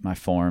keep my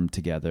form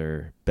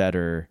together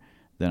better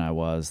than I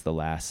was the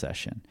last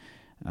session.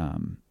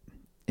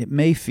 It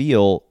may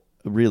feel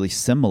really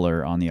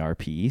similar on the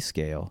RPE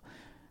scale,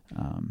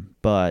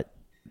 but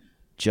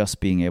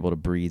just being able to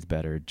breathe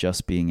better,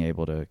 just being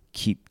able to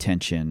keep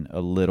tension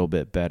a little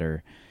bit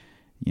better,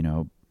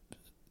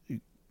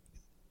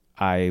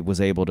 I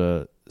was able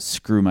to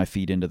screw my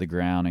feet into the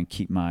ground and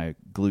keep my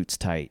glutes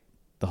tight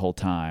the whole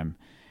time.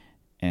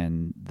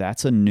 And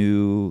that's a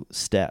new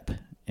step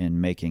in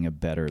making a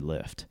better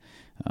lift.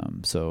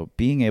 So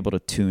being able to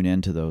tune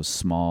into those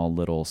small,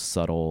 little,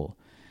 subtle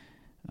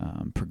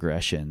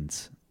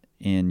progressions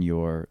in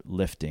your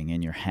lifting,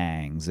 in your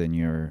hangs, in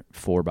your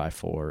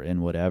 4x4,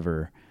 in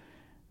whatever,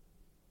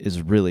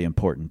 is really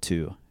important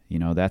too.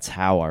 That's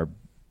how our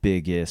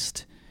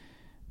biggest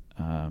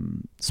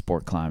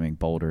sport climbing,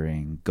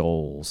 bouldering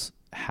goals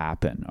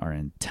happen, are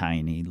in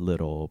tiny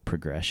little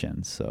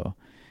progressions. So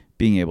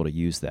being able to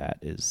use that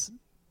is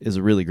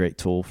a really great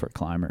tool for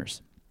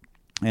climbers.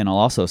 And I'll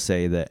also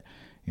say that,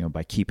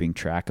 by keeping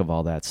track of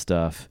all that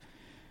stuff,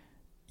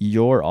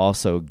 you're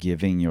also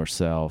giving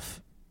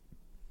yourself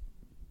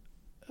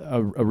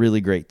a really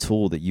great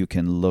tool that you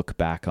can look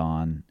back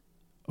on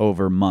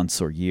over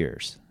months or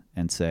years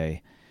and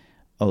say,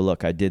 oh,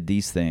 look, I did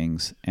these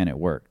things and it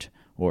worked.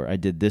 Or I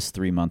did this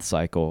 3-month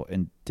cycle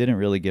and didn't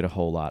really get a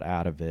whole lot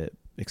out of it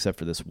except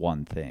for this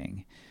one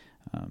thing.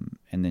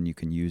 And then you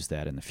can use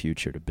that in the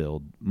future to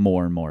build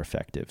more and more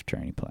effective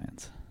training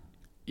plans.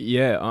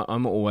 Yeah,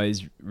 I'm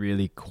always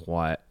really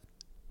quite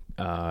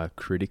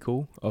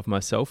critical of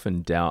myself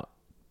and doubt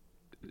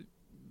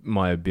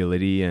my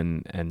ability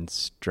and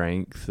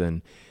strength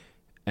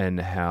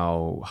and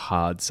how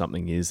hard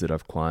something is that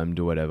I've climbed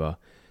or whatever.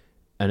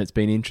 And it's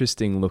been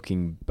interesting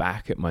looking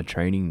back at my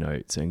training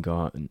notes and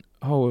going,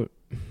 oh,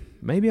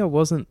 maybe I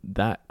wasn't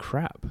that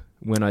crap.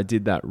 when I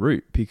did that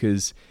route,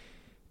 because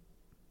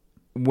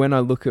when I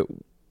look at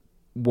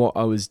what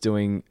I was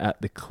doing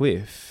at the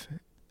cliff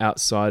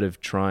outside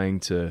of trying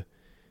to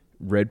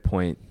red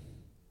point,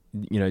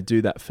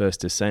 do that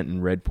first descent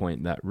and red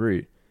point that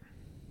route,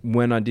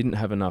 when I didn't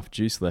have enough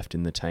juice left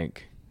in the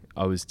tank,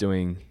 I was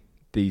doing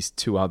these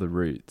 2 other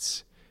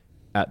routes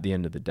at the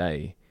end of the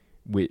day,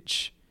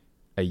 which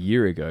a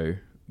year ago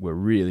were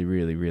really,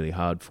 really, really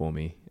hard for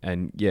me.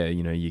 And yeah,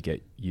 you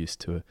get used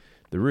to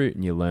the route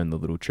and you learn the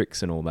little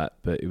tricks and all that,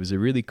 but it was a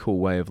really cool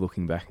way of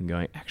looking back and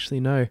going, actually,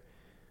 no,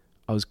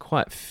 I was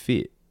quite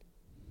fit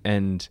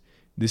and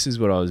this is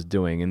what I was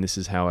doing and this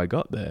is how I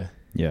got there.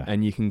 Yeah.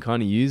 And you can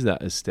kind of use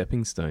that as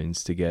stepping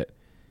stones to get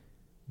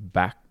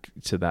back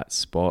to that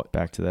spot,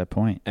 back to that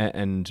point,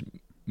 and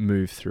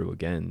move through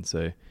again.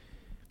 So,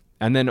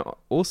 and then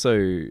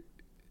also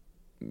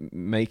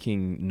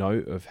making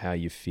note of how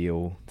you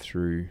feel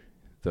through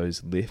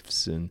those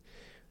lifts and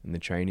the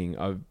training.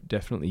 I've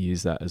definitely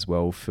used that as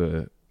well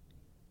for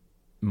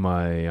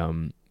my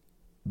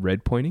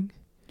red pointing.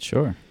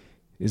 Sure.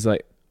 Is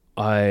like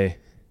I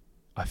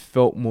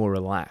felt more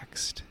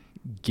relaxed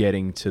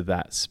getting to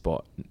that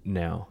spot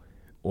now,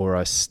 or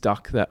I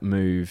stuck that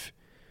move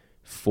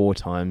 4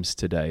 times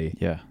today.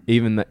 Yeah.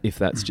 Even if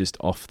that's just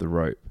off the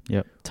rope.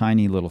 Yep.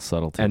 Tiny little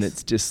subtleties. And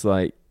it's just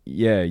like,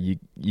 yeah,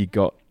 you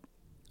got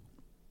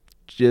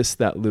just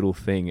that little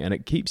thing, and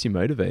it keeps you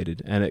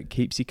motivated and it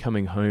keeps you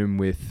coming home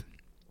with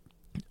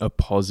a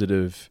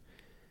positive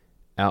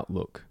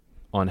outlook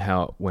on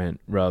how it went,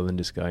 rather than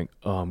just going,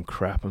 oh,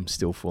 crap, I'm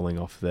still falling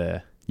off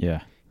there.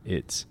 Yeah.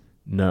 It's,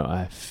 no,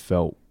 I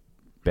felt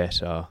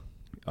better.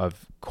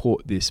 I've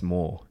caught this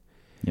more.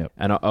 Yep.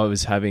 And I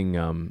was having,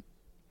 on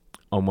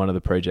one of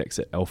the projects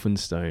at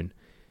Elphinstone,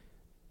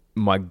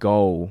 my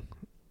goal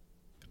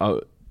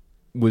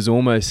was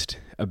almost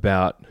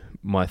about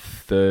my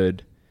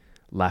 3rd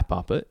lap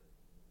up it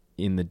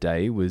in the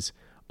day, was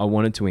I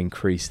wanted to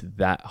increase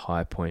that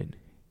high point.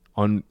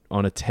 On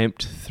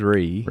attempt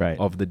 3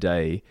 of the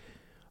day,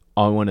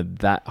 I wanted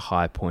that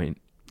high point.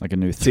 Like a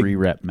new 3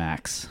 rep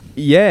max.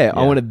 Yeah,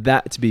 I wanted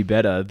that to be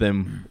better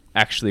than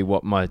actually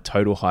what my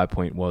total high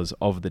point was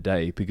of the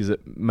day, because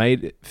it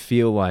made it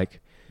feel like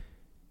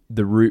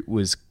the route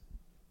was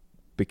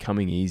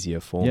becoming easier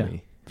for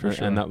me. For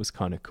sure. And that was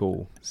kind of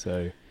cool.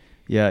 So,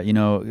 yeah,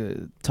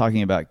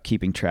 talking about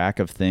keeping track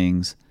of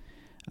things,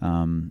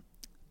 I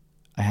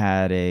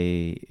had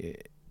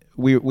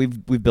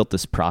we've built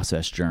this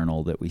process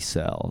journal that we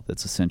sell.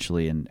 That's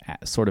essentially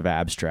a sort of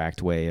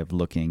abstract way of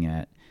looking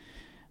at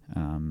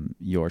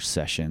your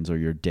sessions or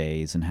your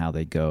days and how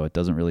they go. It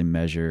doesn't really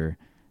measure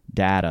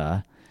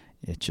data.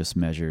 It just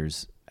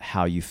measures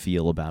how you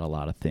feel about a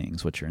lot of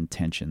things, what your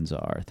intentions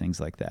are, things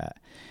like that.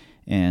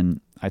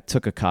 And I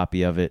took a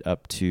copy of it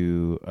up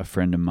to a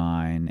friend of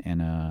mine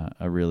and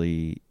a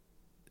really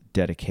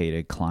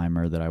dedicated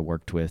climber that I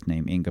worked with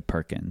named Inga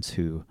Perkins,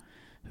 who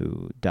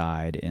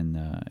died in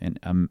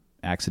an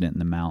accident in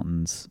the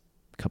mountains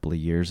a couple of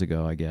years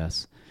ago, I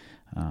guess,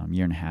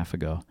 year and a half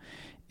ago.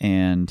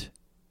 And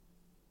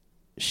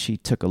she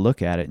took a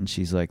look at it and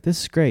she's like,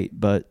 this is great,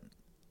 but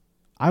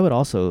I would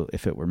also,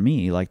 if it were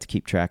me, like to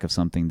keep track of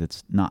something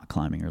that's not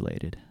climbing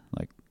related.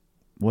 Like,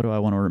 what do I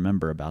want to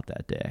remember about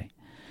that day?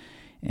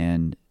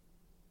 And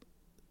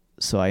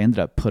so I ended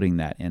up putting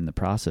that in the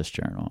process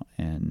journal,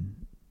 and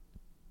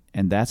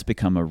that's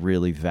become a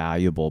really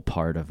valuable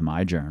part of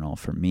my journal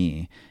for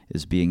me,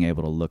 is being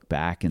able to look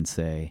back and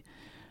say,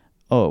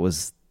 oh,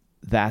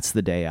 that's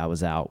the day I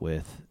was out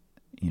with,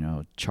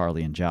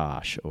 Charlie and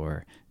Josh,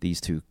 or these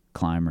 2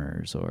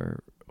 climbers,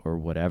 or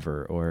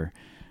whatever, or,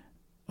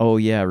 oh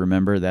yeah,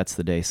 remember that's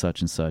the day such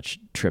and such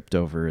tripped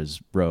over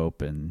his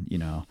rope, and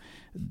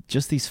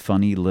just these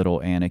funny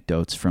little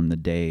anecdotes from the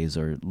days,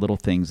 or little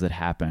things that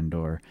happened,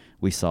 or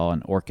we saw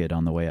an orchid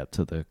on the way up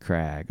to the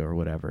crag, or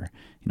whatever.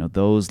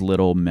 Those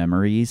little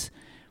memories,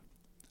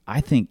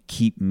 I think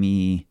keep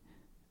me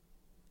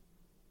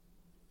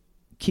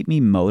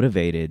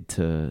motivated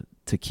to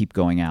keep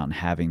going out and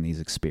having these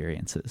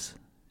experiences.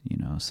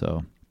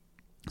 So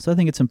I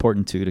think it's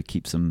important too to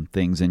keep some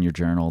things in your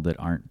journal that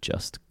aren't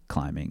just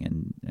climbing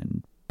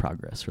and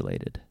progress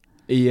related.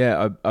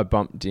 Yeah, I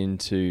bumped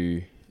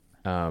into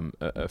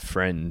a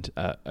friend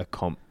at a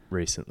comp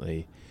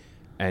recently,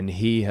 and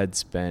he had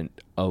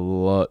spent a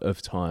lot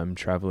of time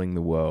traveling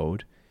the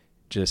world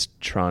just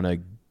trying to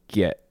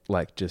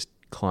just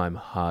climb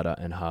harder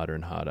and harder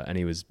and harder. And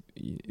he was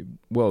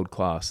world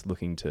class,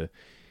 looking to,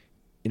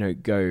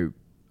 go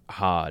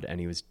hard, and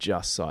he was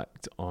just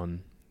psyched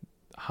on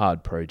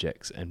hard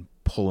projects and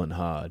pulling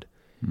hard.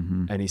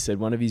 Mm-hmm. And he said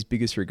one of his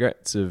biggest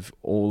regrets of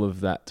all of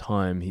that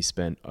time he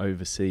spent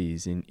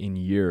overseas in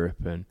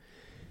Europe and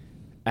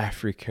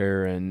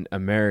Africa and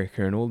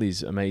America and all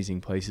these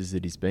amazing places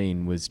that he's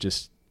been was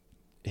just,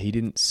 he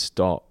didn't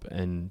stop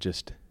and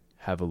just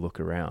have a look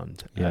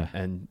around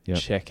and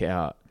check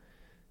out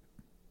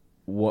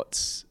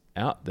what's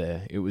out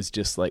there. It was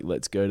just like,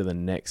 let's go to the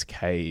next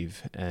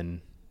cave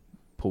and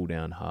pull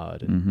down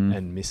hard,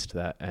 and missed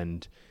that.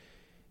 And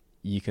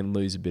you can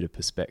lose a bit of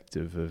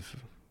perspective of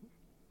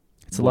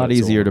it's a lot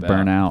easier to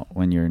burn out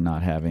when you're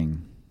not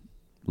having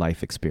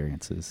life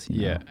experiences.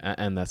 You know?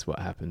 And that's what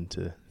happened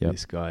to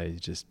this guy. He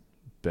just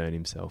burned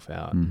himself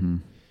out. Mm-hmm.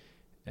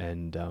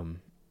 And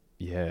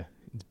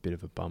it's a bit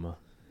of a bummer.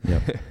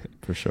 Yep,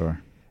 for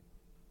sure.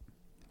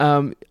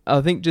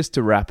 I think just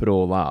to wrap it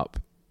all up,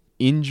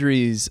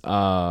 injuries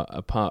are,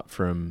 apart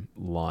from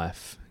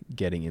life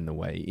getting in the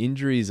way,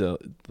 injuries are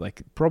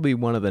like probably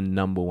one of the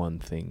number one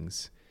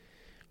things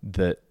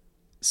that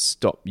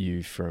stop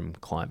you from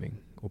climbing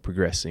or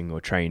progressing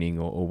or training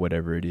or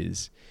whatever it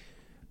is.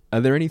 Are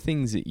there any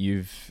things that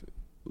you've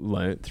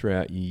learnt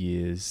throughout your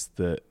years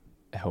that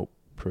help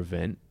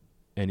prevent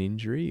an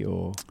injury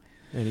or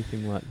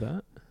anything like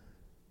that?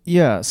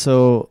 Yeah,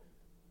 so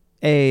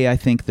I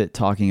think that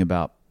talking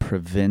about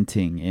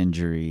preventing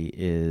injury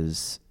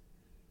is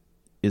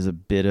a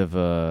bit of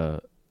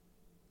a,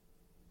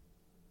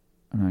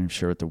 I'm not even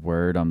sure what the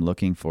word I'm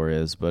looking for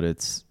is,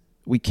 but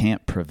we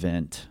can't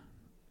prevent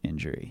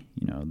injury.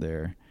 You know,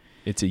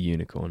 it's a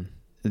unicorn.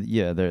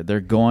 Yeah, they're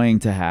going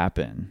to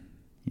happen.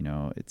 You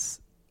know,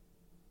 it's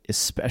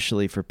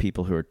especially for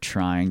people who are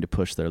trying to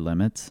push their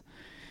limits.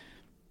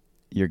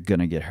 You're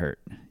gonna get hurt.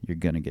 You're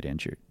gonna get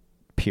injured.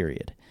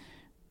 Period.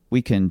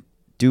 We can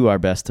do our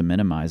best to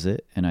minimize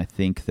it, and I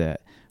think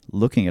that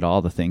looking at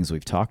all the things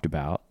we've talked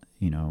about,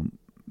 you know,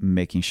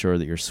 making sure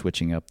that you're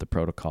switching up the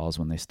protocols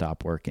when they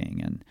stop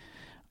working, and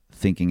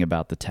thinking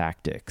about the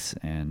tactics,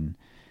 and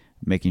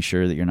making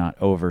sure that you're not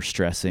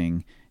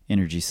overstressing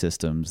energy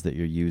systems that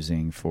you're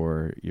using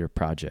for your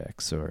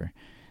projects, or,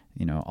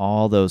 you know,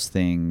 all those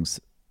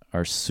things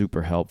are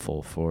super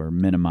helpful for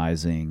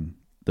minimizing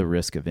the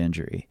risk of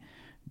injury.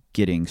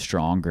 Getting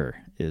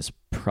stronger is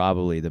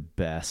probably the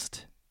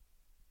best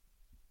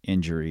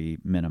injury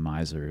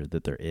minimizer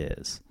that there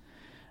is.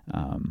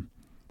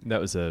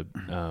 That was a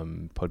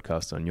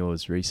podcast on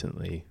yours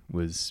recently,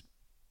 was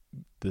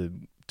the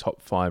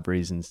top 5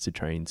 reasons to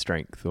train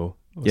strength or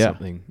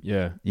something.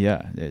 Yeah.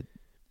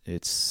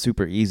 It's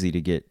super easy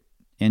to get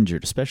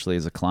injured, especially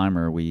as a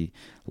climber. We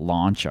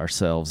launch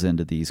ourselves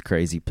into these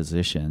crazy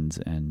positions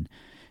and,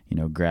 you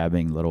know,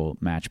 grabbing little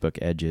matchbook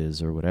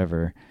edges or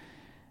whatever.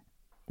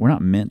 We're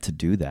not meant to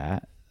do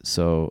that.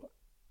 So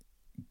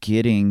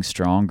getting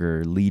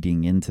stronger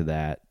leading into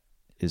that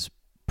is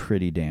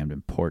pretty damn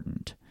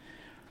important.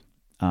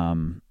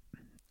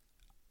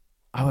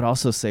 I would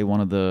also say one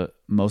of the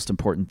most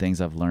important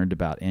things I've learned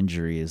about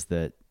injury is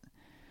that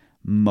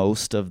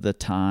most of the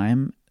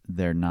time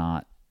they're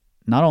not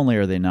only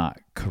are they not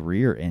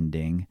career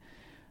ending,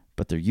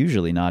 but they're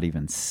usually not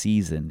even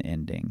season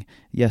ending.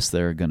 Yes,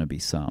 there are going to be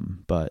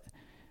some, but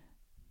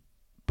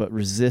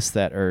resist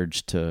that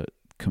urge to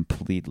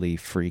completely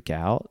freak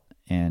out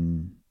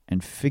and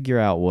figure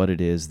out what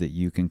it is that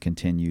you can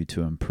continue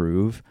to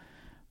improve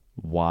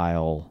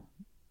while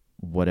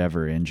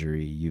whatever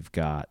injury you've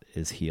got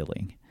is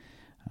healing.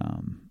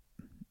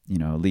 You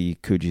know, Lee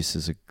Kujis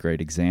is a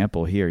great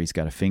example here. He's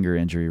got a finger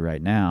injury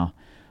right now,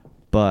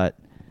 but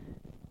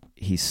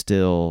he's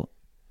still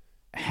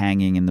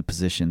hanging in the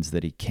positions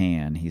that he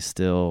can. He's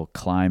still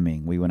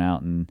climbing. We went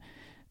out and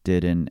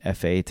did an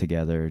FA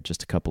together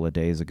just a couple of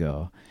days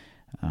ago.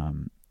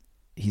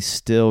 He's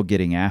still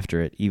getting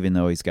after it, even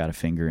though he's got a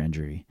finger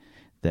injury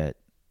that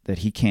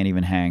he can't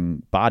even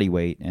hang body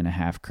weight in a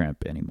half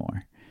crimp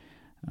anymore.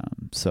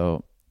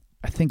 So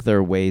I think there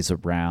are ways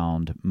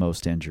around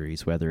most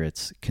injuries, whether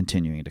it's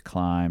continuing to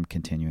climb,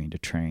 continuing to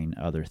train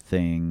other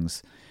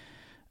things,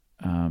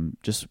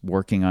 just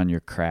working on your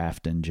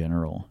craft in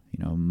general.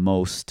 You know,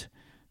 most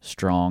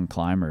strong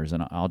climbers,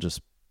 and I'll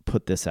just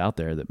put this out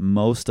there, that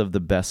most of the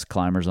best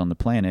climbers on the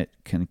planet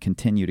can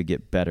continue to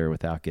get better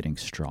without getting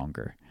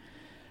stronger.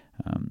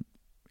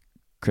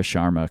 Chris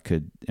Sharma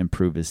could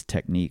improve his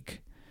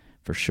technique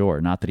for sure.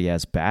 Not that he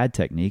has bad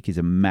technique. He's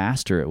a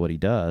master at what he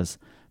does.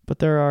 But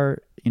there are,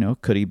 you know,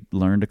 could he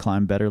learn to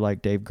climb better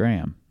like Dave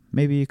Graham?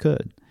 Maybe he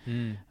could.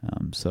 And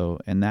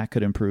that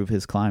could improve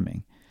his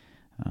climbing.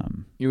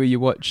 You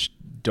watch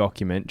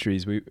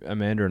documentaries.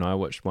 Amanda and I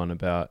watched one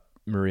about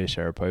Maria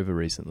Sharapova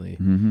recently.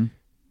 Mm-hmm.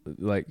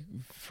 Like,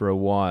 for a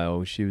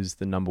while, she was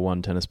the number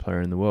 1 tennis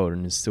player in the world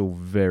and is still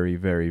very,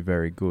 very,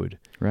 very good.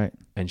 Right.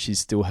 And she's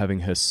still having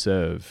her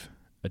serve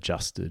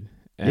adjusted.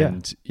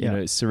 And, you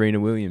know,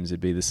 Serena Williams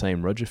would be the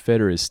same. Roger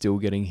Federer is still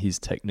getting his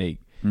technique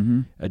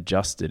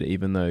adjusted,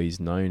 even though he's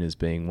known as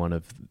being one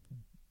of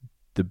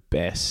the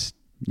best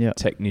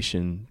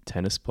technician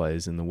tennis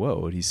players in the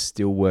world. He's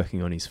still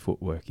working on his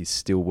footwork. He's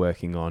still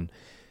working on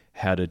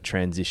how to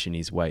transition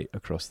his weight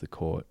across the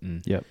court.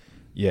 And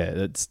yeah,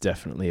 that's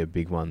definitely a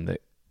big one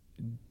that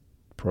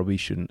probably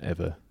shouldn't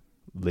ever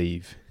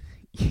leave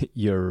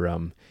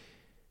your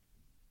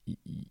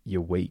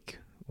week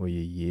or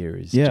your year.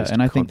 Is just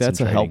and I think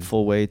that's a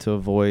helpful way to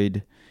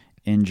avoid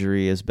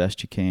injury as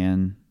best you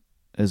can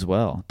as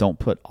well. Don't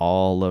put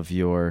all of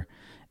your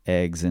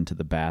eggs into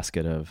the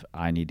basket of,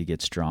 I need to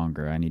get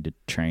stronger, I need to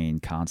train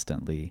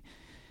constantly.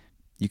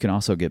 You can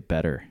also get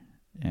better,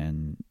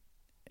 and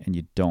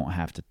you don't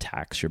have to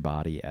tax your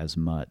body as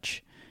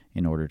much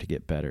in order to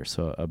get better.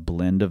 So a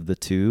blend of the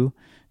two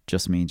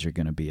just means you're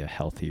going to be a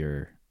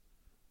healthier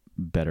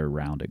better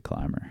rounded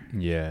climber.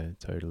 Yeah,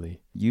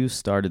 totally. You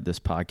started this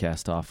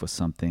podcast off with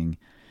something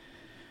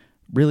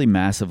really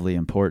massively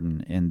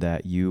important in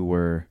that you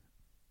were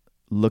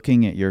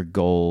looking at your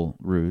goal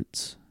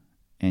routes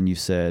and you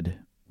said,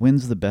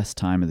 when's the best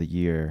time of the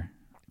year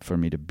for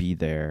me to be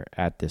there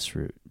at this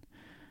route?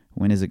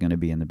 When is it going to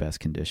be in the best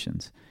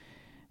conditions?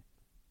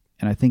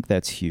 And I think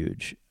that's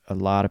huge. A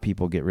lot of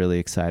people get really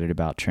excited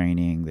about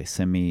training. They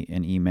send me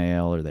an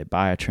email or they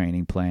buy a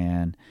training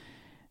plan.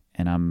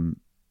 And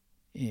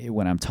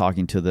when I'm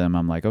talking to them,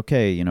 I'm like,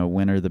 okay,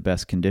 when are the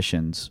best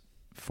conditions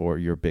for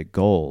your big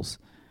goals?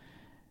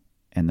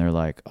 And they're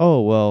like,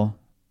 oh, well,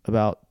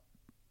 about,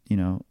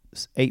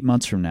 8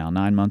 months from now,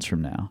 9 months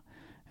from now.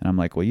 And I'm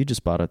like, well, you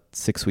just bought a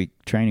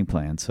 6-week training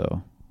plan,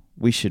 so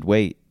we should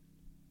wait,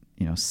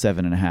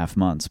 7.5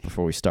 months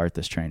before we start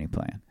this training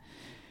plan.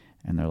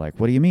 And they're like,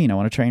 what do you mean? I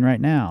want to train right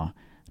now.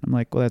 I'm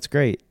like, well, that's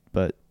great,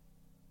 but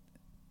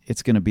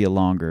it's going to be a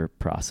longer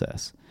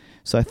process.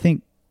 So I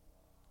think,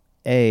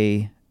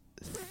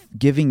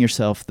 giving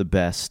yourself the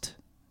best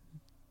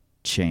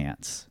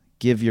chance,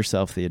 give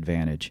yourself the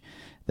advantage.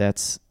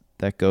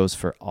 That goes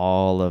for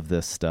all of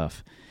this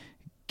stuff.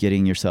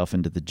 Getting yourself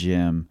into the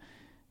gym,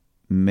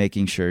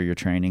 making sure your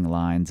training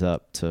lines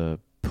up to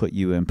put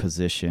you in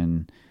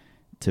position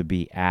to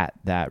be at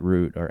that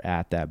route or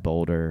at that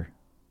boulder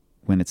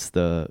when it's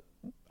the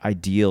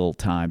ideal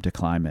time to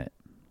climb it.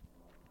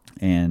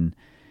 And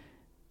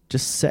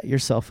just set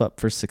yourself up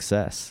for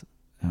success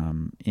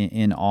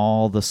in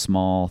all the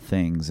small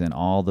things and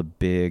all the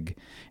big,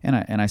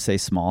 and I say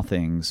small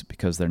things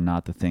because they're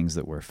not the things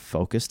that we're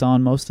focused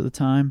on most of the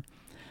time,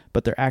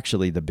 but they're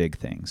actually the big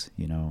things,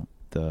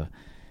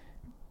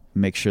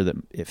 make sure that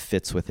it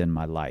fits within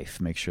my life,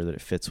 make sure that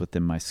it fits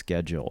within my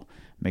schedule,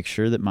 make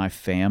sure that my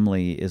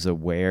family is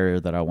aware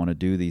that I want to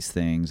do these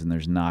things and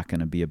there's not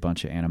going to be a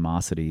bunch of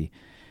animosity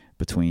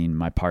between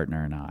my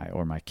partner and I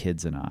or my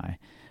kids and I.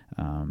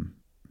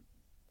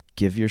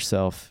 Give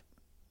yourself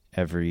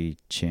every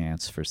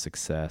chance for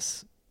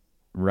success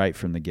right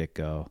from the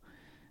get-go,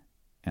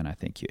 and I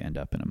think you end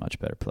up in a much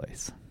better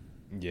place.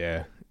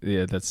 Yeah,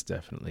 that's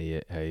definitely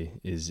it. Hey,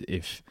 is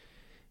if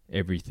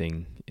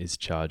everything is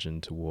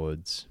charging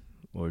towards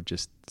or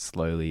just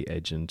slowly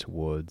edging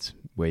towards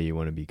where you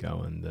want to be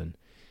going, then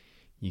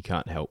you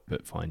can't help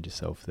but find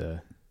yourself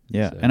there.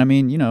 Yeah, so. And I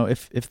mean,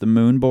 if the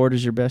moon board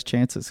is your best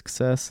chance at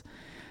success,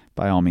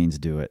 by all means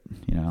do it.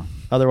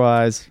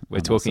 Otherwise, we're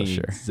talking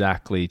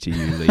exactly to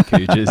you, Lee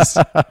Kooges.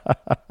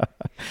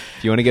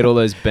 If you want to get all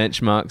those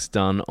benchmarks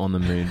done on the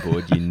moon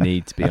board, you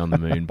need to be on the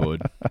moon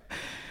board.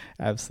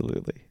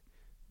 Absolutely.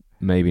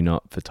 Maybe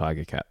not for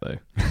Tiger Cat though.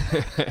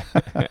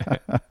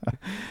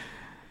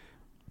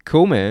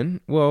 Cool, man.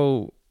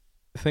 Well,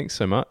 thanks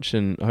so much,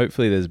 and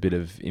hopefully there's a bit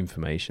of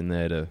information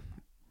there to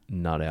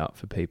nut out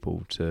for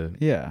people to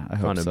I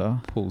hope so.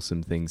 Pull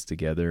some things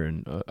together,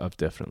 and I've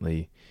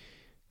definitely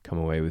come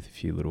away with a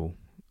few little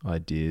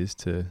ideas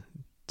to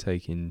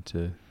take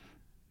into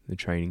the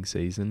training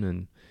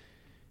season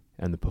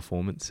and the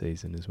performance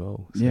season as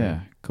well. So.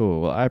 Yeah,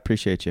 cool. Well, I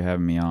appreciate you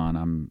having me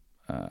on.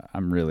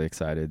 I'm really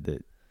excited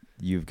that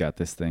you've got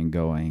this thing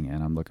going,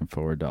 and I'm looking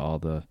forward to all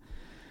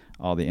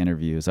the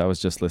interviews. I was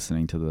just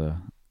listening to the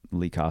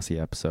Lee Cossey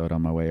episode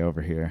on my way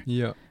over here.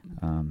 Yeah.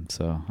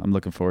 So I'm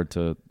looking forward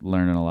to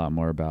learning a lot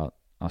more about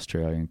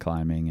Australian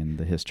climbing and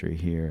the history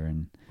here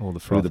and all the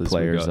who the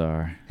players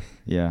are.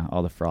 Yeah,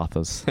 all the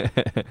frothers.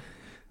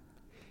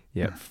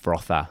 Yeah,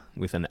 frother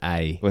with an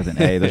A. With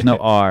an A. There's no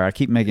R. I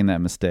keep making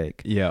that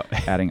mistake. Yeah.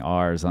 Adding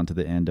R's onto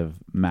the end of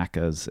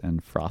Maccas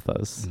and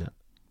frothers. No.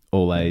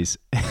 All A's.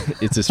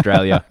 It's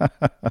Australia.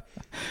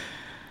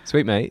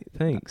 Sweet, mate.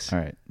 Thanks. All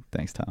right.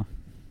 Thanks, Tom.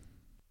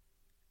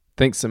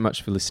 Thanks so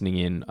much for listening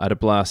in. I had a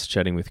blast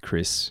chatting with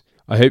Chris.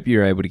 I hope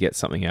you're able to get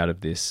something out of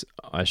this.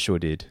 I sure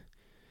did.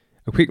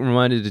 A quick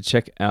reminder to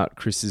check out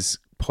Chris's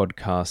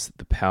podcast,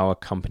 the Power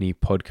Company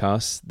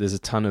Podcast. There's a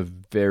ton of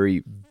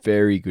very,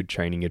 very good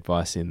training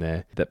advice in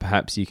there that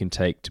perhaps you can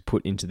take to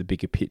put into the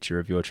bigger picture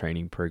of your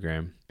training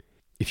program.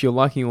 If you're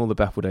liking all the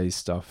Baffle Days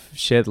stuff,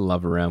 share the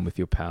love around with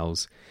your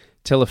pals.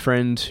 Tell a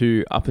friend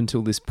who, up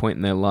until this point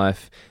in their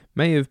life,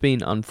 may have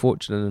been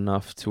unfortunate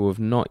enough to have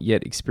not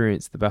yet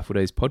experienced the Baffle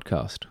Days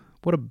podcast.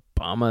 What a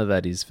bummer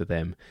that is for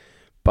them.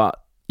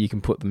 But you can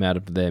put them out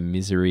of their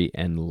misery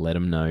and let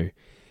them know.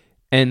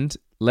 And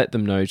let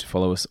them know to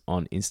follow us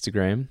on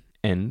Instagram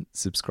and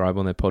subscribe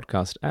on their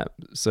podcast app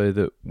so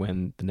that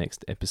when the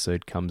next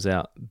episode comes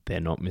out,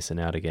 they're not missing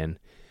out again.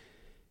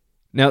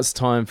 Now it's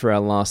time for our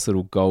last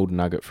little gold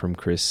nugget from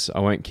Chris. I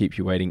won't keep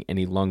you waiting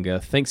any longer.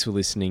 Thanks for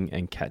listening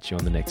and catch you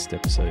on the next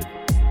episode.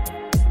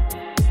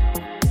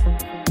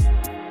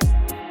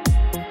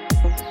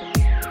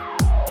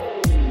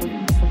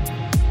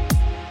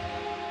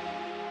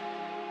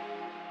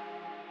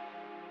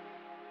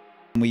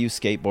 We use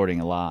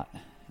skateboarding a lot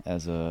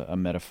as a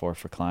metaphor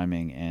for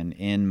climbing, and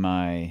in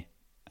my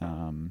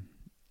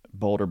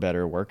Boulder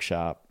Better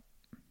workshop,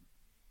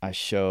 I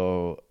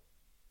show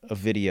a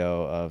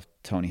video of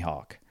Tony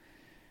Hawk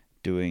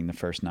doing the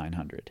first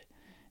 900,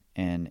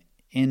 and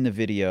in the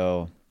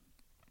video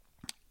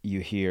you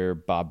hear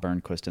Bob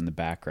Burnquist in the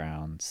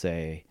background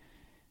say,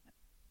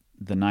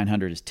 the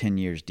 900 is 10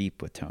 years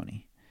deep with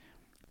Tony.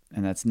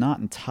 And that's not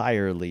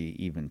entirely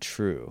even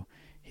true.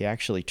 He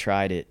actually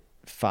tried it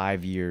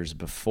 5 years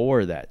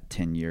before that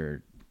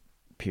 10-year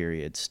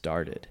period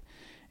started.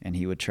 And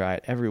he would try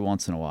it every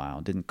once in a while,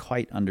 didn't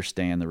quite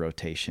understand the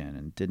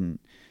rotation and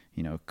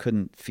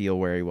couldn't feel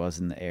where he was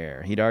in the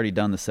air. He'd already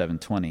done the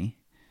 720,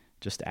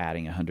 just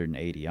adding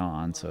 180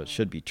 on, so it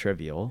should be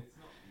trivial.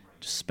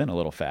 Just spin a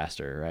little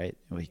faster, right?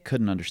 Well, he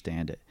couldn't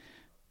understand it.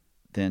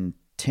 Then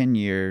 10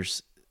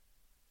 years,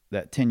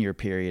 that 10-year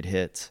period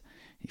hits.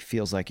 He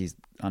feels like he's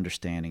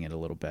understanding it a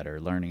little better,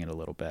 learning it a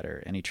little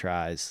better, and he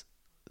tries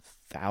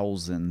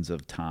thousands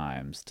of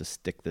times to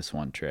stick this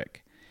one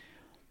trick.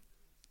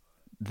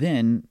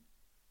 Then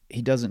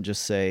he doesn't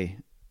just say,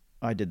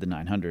 I did the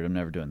 900, I'm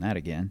never doing that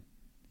again.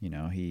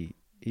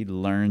 He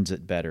learns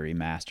it better, he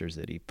masters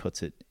it, he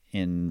puts it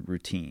in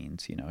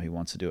routines. He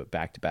wants to do it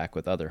back to back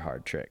with other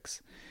hard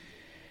tricks.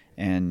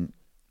 And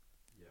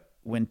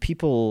when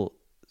people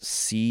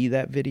see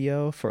that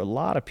video, for a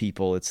lot of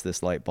people, it's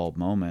this light bulb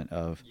moment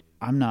of,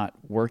 I'm not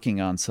working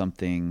on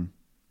something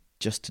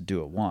just to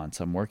do it once.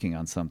 I'm working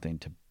on something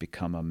to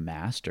become a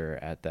master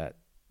at that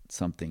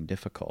something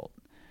difficult.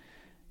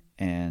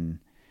 And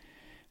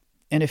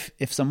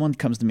if someone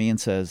comes to me and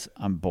says,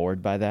 I'm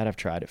bored by that, I've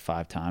tried it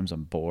 5 times,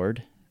 I'm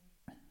bored,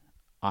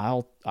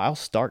 I'll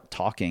start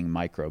talking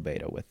micro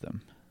beta with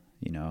them.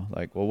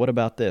 Like, well, what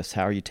about this?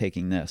 How are you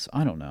taking this?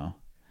 I don't know.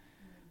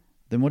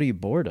 Then what are you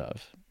bored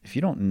of? If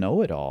you don't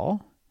know it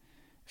all,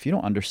 if you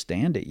don't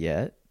understand it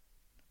yet,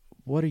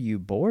 what are you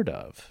bored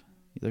of?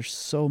 There's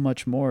so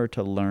much more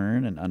to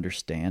learn and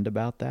understand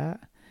about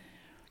that.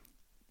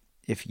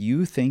 If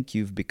you think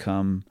you've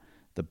become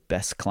the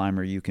best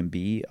climber you can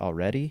be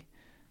already,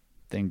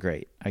 then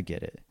great, I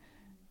get it.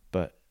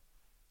 But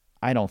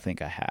I don't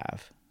think I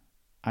have.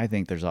 I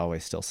think there's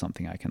always still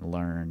something I can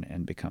learn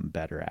and become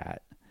better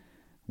at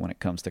when it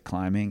comes to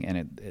climbing,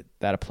 and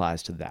that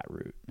applies to that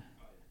route,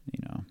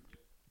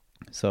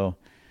 So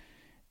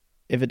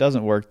if it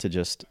doesn't work to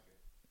just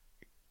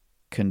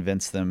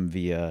convince them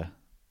via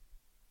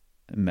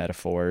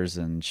metaphors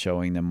and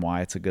showing them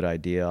why it's a good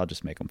idea, I'll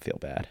just make them feel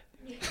bad.